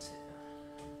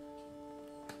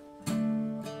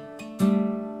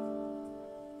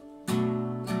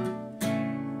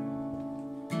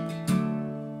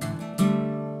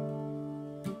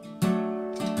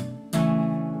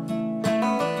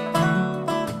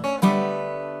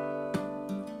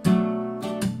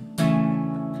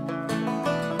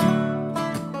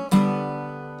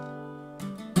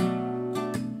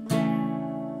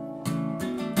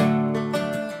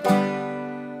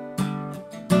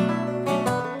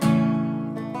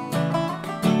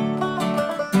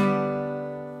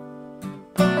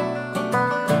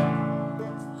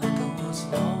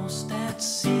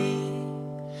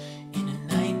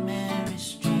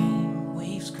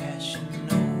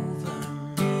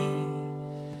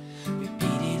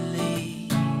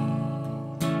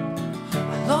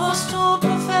 Lost hope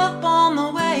I felt on the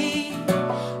way,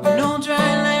 no dry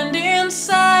land in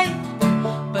sight,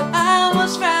 but I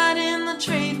was riding the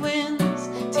trade winds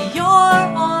to your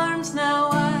arms. Now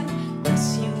I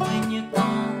miss you when you're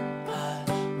gone. I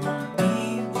won't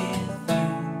be with you.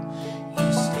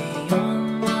 You stay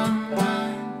on my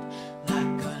mind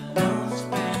like a love's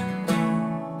brand new.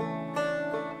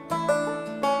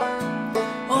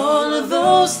 All of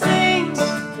those things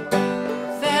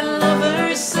that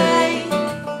lovers say,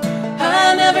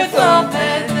 I never thought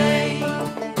that they'd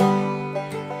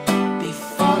be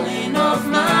falling off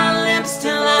my lips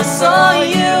till I saw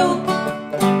you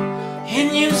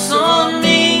and you saw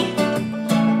me.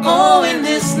 Oh, and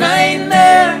this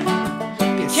nightmare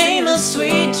became a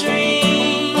sweet dream.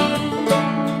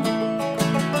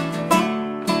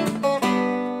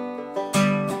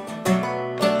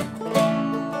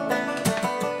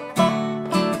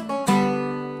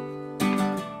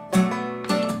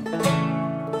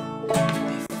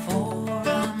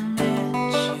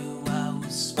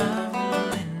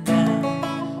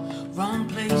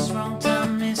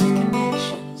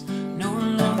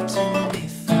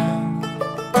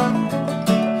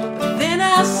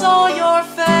 I saw your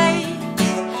face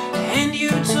and you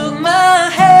took my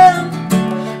hand,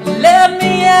 led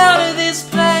me out of this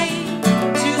place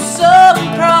to some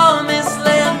promised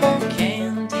land.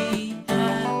 Candy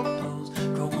apples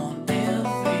grow on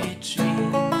every tree.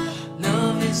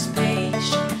 Love is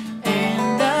patient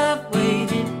and I've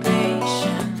waited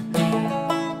patiently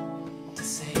to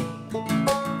say,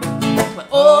 but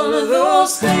all of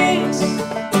those things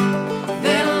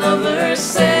that lovers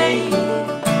say,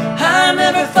 I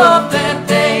never thought that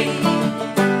they'd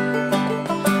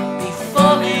be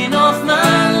falling off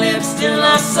my lips till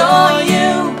I saw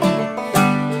you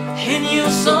and you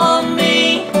saw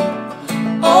me.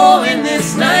 Oh, and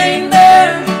this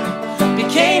nightmare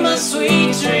became a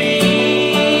sweet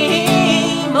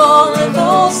dream. All of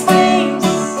those things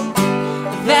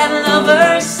that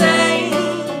lovers say,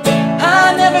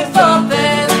 I never thought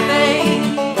that they'd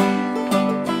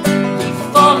be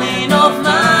falling off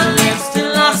my lips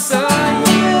till I saw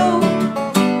you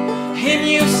and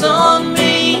you saw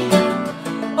me.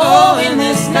 Oh, and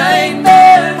this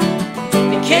nightmare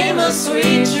became a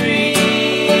sweet dream.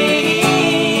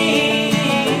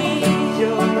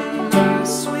 You're my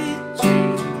sweet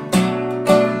dream.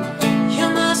 You're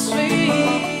my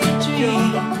sweet dream. You're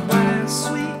my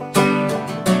sweet dream.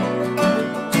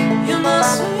 You're my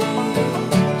sweet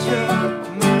dream. You're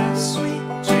my sweet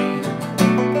dream.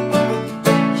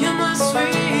 You're my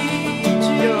sweet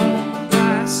dream. You're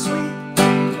my sweet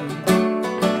dream.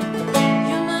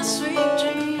 You're my sweet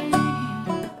dream.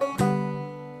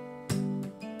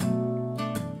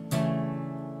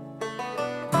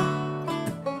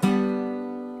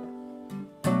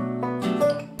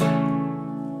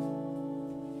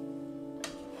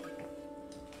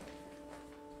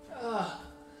 Oh,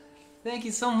 thank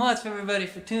you so much, everybody,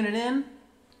 for tuning in.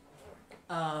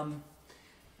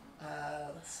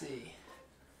 Let's see.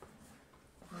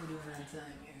 What are we doing on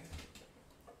time here?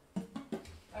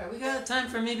 All right, we got time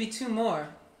for maybe two more.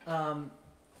 I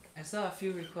saw a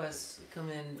few requests come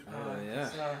in.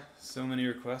 Yeah. So many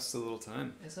requests, a little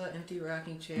time. I saw Empty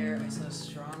Rocking Chair. I saw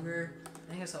Stronger. I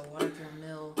think I saw Water Through a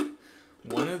Mill.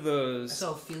 One of I those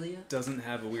saw Ophelia. doesn't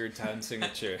have a weird time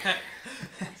signature.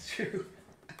 That's true.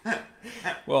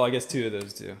 Well, I guess two of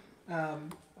those do.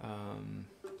 Um,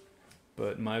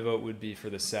 But my vote would be for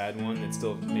the sad one that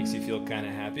still makes you feel kind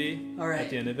of happy all right. at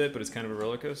the end of it, but it's kind of a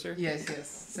roller coaster. Yes, yes.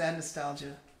 Sad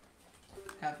nostalgia.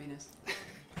 Happiness.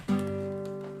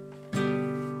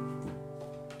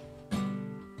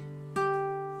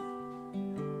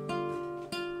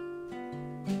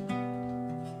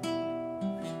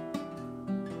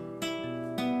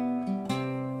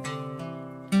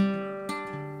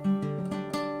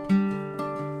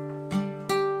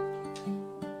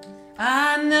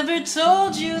 never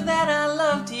told you that I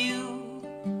loved you.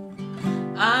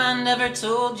 I never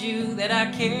told you that I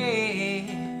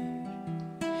cared.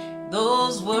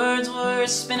 Those words were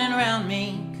spinning around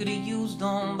me, could've used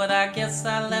them, but I guess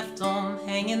I left them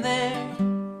hanging there.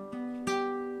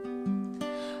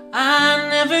 I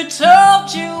never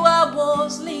told you I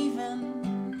was leaving,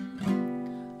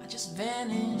 I just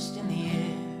vanished in the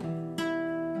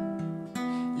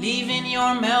air, leaving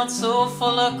your mouth so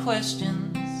full of questions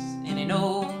in an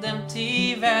old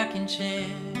empty rocking chair.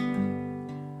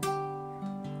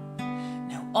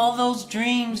 Now all those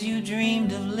dreams you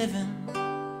dreamed of living,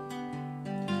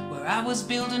 I was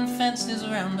building fences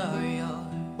around our yard.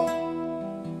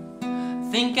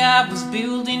 Think I was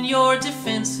building your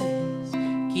defenses,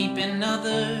 keeping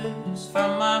others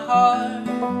from my heart.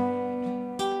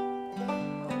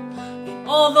 And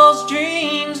all those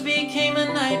dreams became a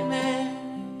nightmare,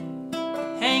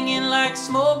 hanging like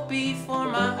smoke before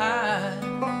my eyes.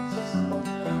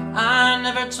 I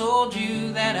never told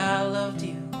you that I loved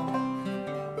you.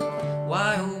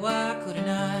 Why, oh, why couldn't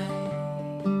I?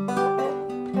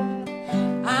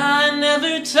 I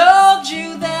never told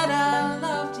you that I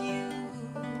loved you.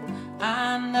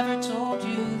 I never told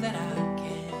you that I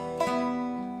cared.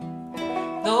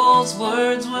 Those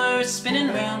words were spinning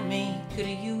around me,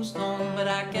 could've used them, but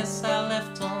I guess I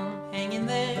left them hanging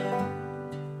there.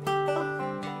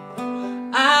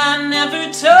 I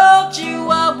never told you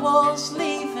I was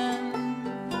leaving,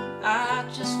 I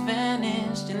just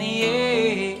vanished in the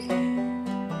air,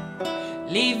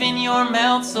 leaving your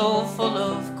mouth so full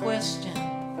of questions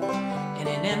in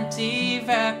an empty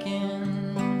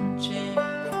rocking chair.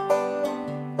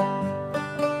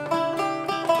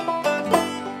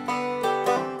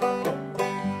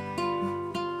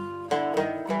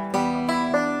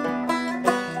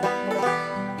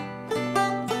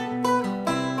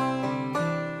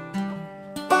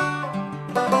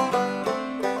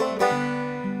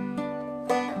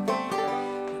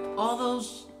 All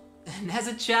those, and as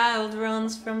a child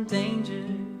runs from danger,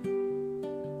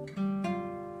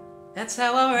 that's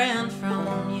how I ran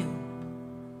from you.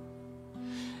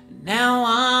 Now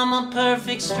I'm a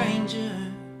perfect stranger,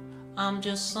 I'm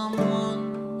just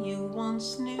someone you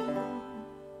once knew.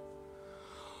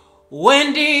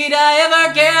 When did I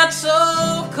ever get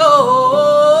so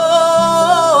cold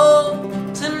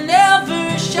to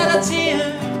never shed a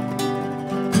tear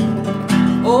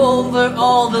over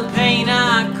all the pain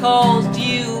I caused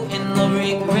you and the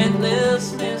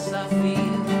regretlessness I feel?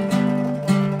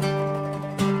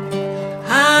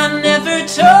 I never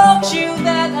told you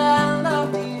that I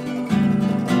loved you,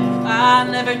 I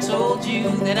never told you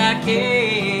that I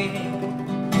cared.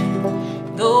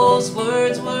 Those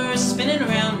words were spinning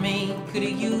around me,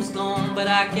 could've used them, but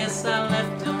I guess I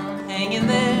left them hanging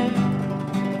there.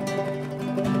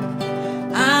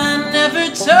 I never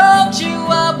told you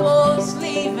I was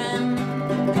leaving,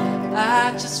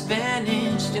 I just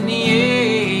vanished in the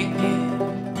air,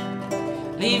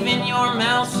 leaving your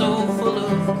mouth so full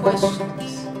of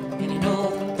questions in an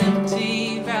old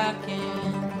empty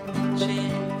rocking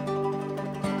chair.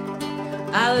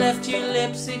 I left your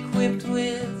lips equipped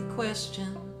with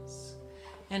questions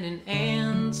and an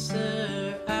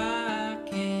answer I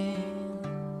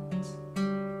can't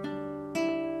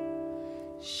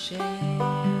share.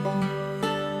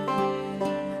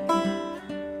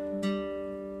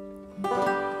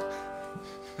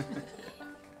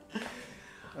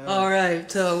 All right,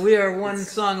 so we are one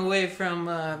song away from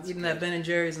eating that Ben and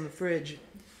Jerry's in the fridge.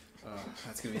 Oh,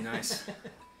 that's gonna be nice.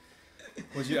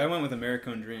 I went with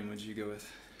American Dream. What'd you go with?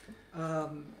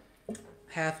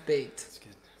 Half baked. That's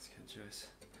good. That's good choice.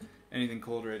 Anything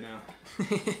cold right now?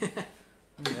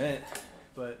 Right.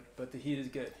 But the heat is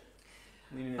good.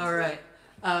 All right.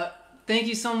 Thank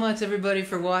you so much, everybody,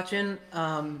 for watching.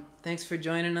 Thanks for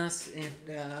joining us in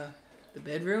the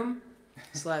bedroom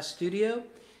 / studio.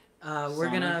 We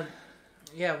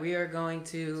are going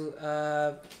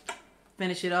to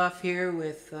finish it off here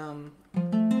with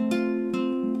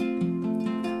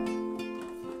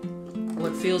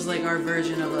what feels like our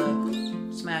version of a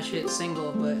smash hit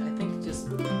single, but I think just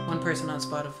one person on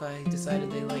Spotify decided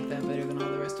they liked that better than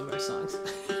all the rest of our songs.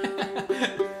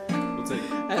 We'll take it.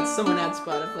 That's someone at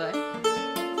Spotify.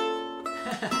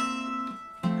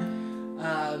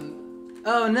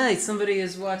 Oh, nice. Somebody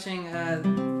is watching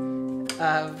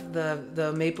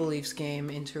the Maple Leafs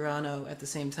game in Toronto at the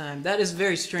same time. That is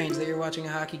very strange that you're watching a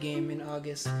hockey game in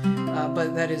August,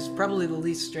 but that is probably the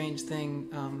least strange thing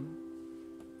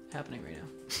happening right now.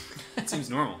 It seems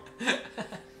normal.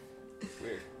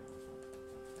 Weird.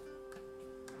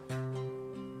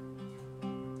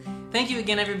 Thank you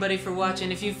again, everybody, for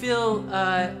watching. If you feel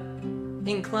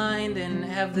inclined and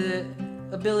have the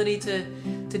ability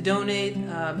to donate.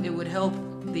 It would help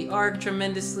the Ark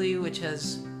tremendously, which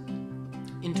has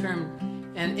in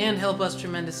turn and help us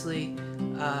tremendously.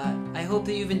 I hope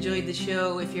that you've enjoyed the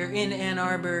show. If you're in Ann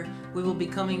Arbor, we will be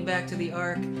coming back to the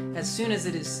Ark as soon as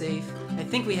it is safe. I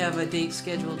think we have a date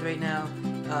scheduled right now,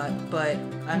 but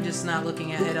I'm just not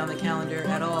looking ahead on the calendar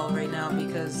at all right now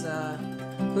because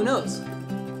who knows?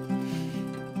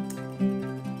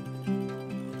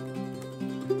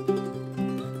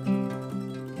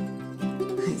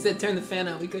 He said turn the fan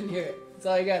on, we couldn't hear it. That's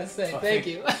all I gotta say. Thank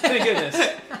you. Thank goodness.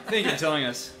 Thank you for telling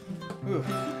us. Ooh.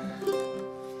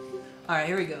 Alright,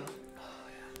 here we go.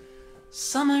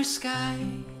 Summer sky,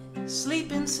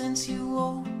 sleeping since you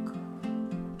woke.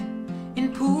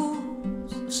 In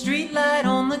pools of streetlight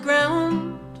on the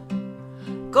ground.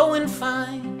 Go and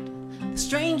find the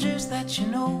strangers that you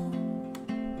know.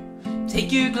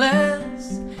 Take your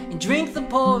glass and drink the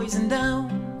poison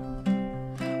down.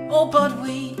 Oh, but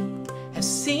we have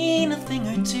seen a thing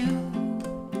or two.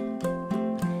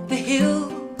 The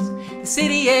hills, the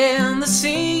city and the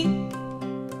sea.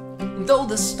 And though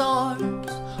the stars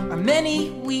are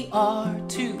many, we are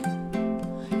too.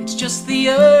 It's just the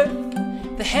earth,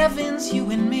 the heavens, you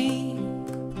and me.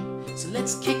 So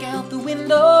let's kick out the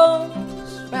windows,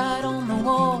 right on the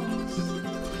walls.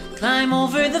 Climb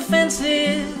over the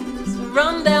fences,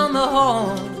 run down the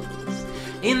halls.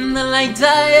 In the light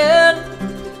diet,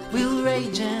 we'll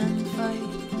rage and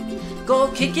fight.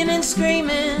 Go kicking and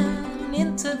screaming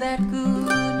into that good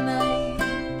night.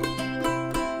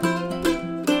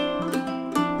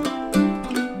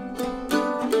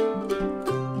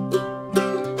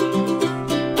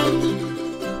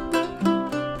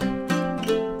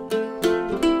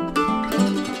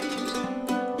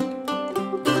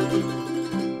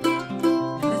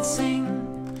 Let's sing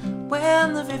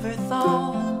when the river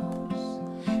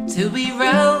thaws, till we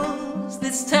rouse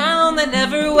this town that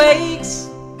never wakes.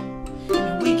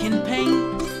 We can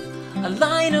paint a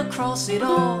line across it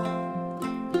all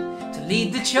to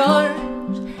lead the charge,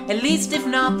 at least if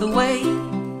not the way.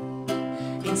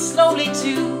 And slowly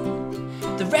to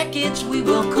the wreckage we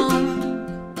will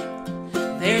come,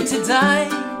 there to die,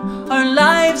 our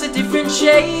lives a different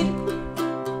shade,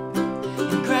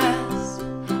 and grasp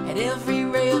at every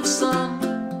ray of sun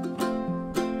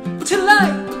to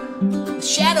light the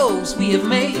shadows we have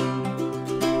made.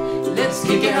 Let's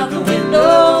kick out the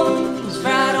windows,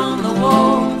 right on the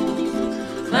wall.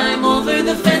 Climb over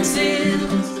the fences,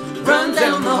 run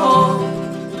down the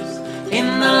halls.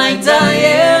 In the light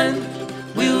dying,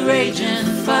 we'll rage and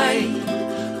fight.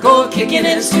 Go kicking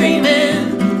and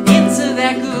screaming into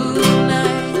that good night.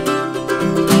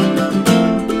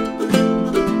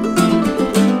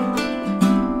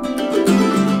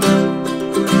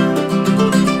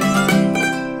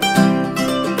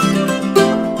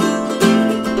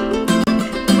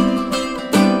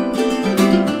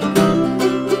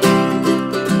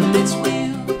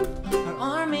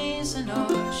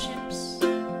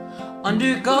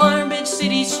 Under garbage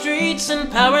city streets and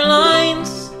power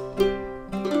lines,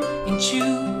 and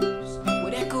choose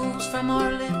what echoes from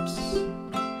our lips.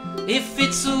 If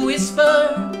it's a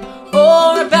whisper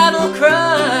or a battle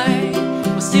cry,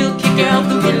 we'll still kick out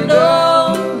the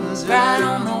windows, right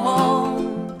on the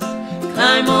walls.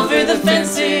 Climb over the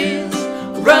fences,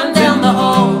 run down the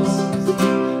halls.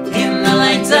 In the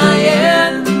light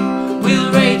dying,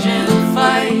 we'll rage and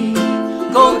fight.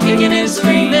 Go kicking and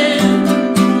screaming.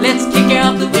 Let's kick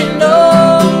out the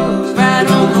windows, right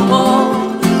on the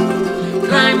walls.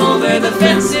 Climb over the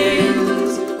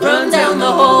fences, run down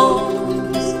the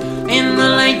halls. In the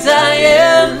light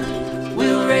dying,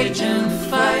 we'll rage and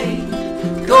fight.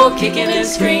 Go kicking and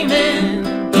screaming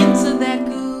into that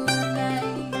good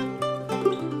night.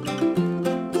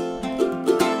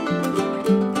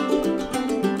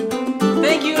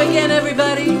 Thank you again,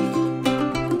 everybody.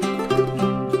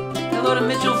 Hello to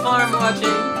Mitchell Farm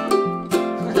watching.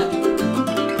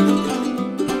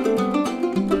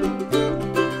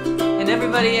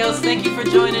 Everybody else, thank you for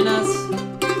joining us.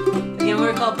 Again,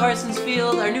 we're called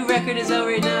Parsonsfield. Our new record is out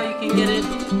right now. You can get it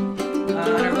on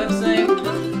our website.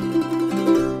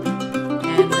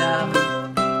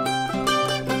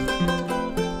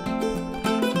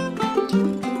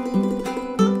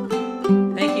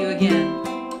 And thank you again.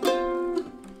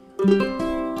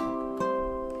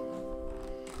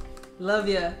 Love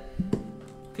ya.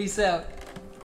 Peace out.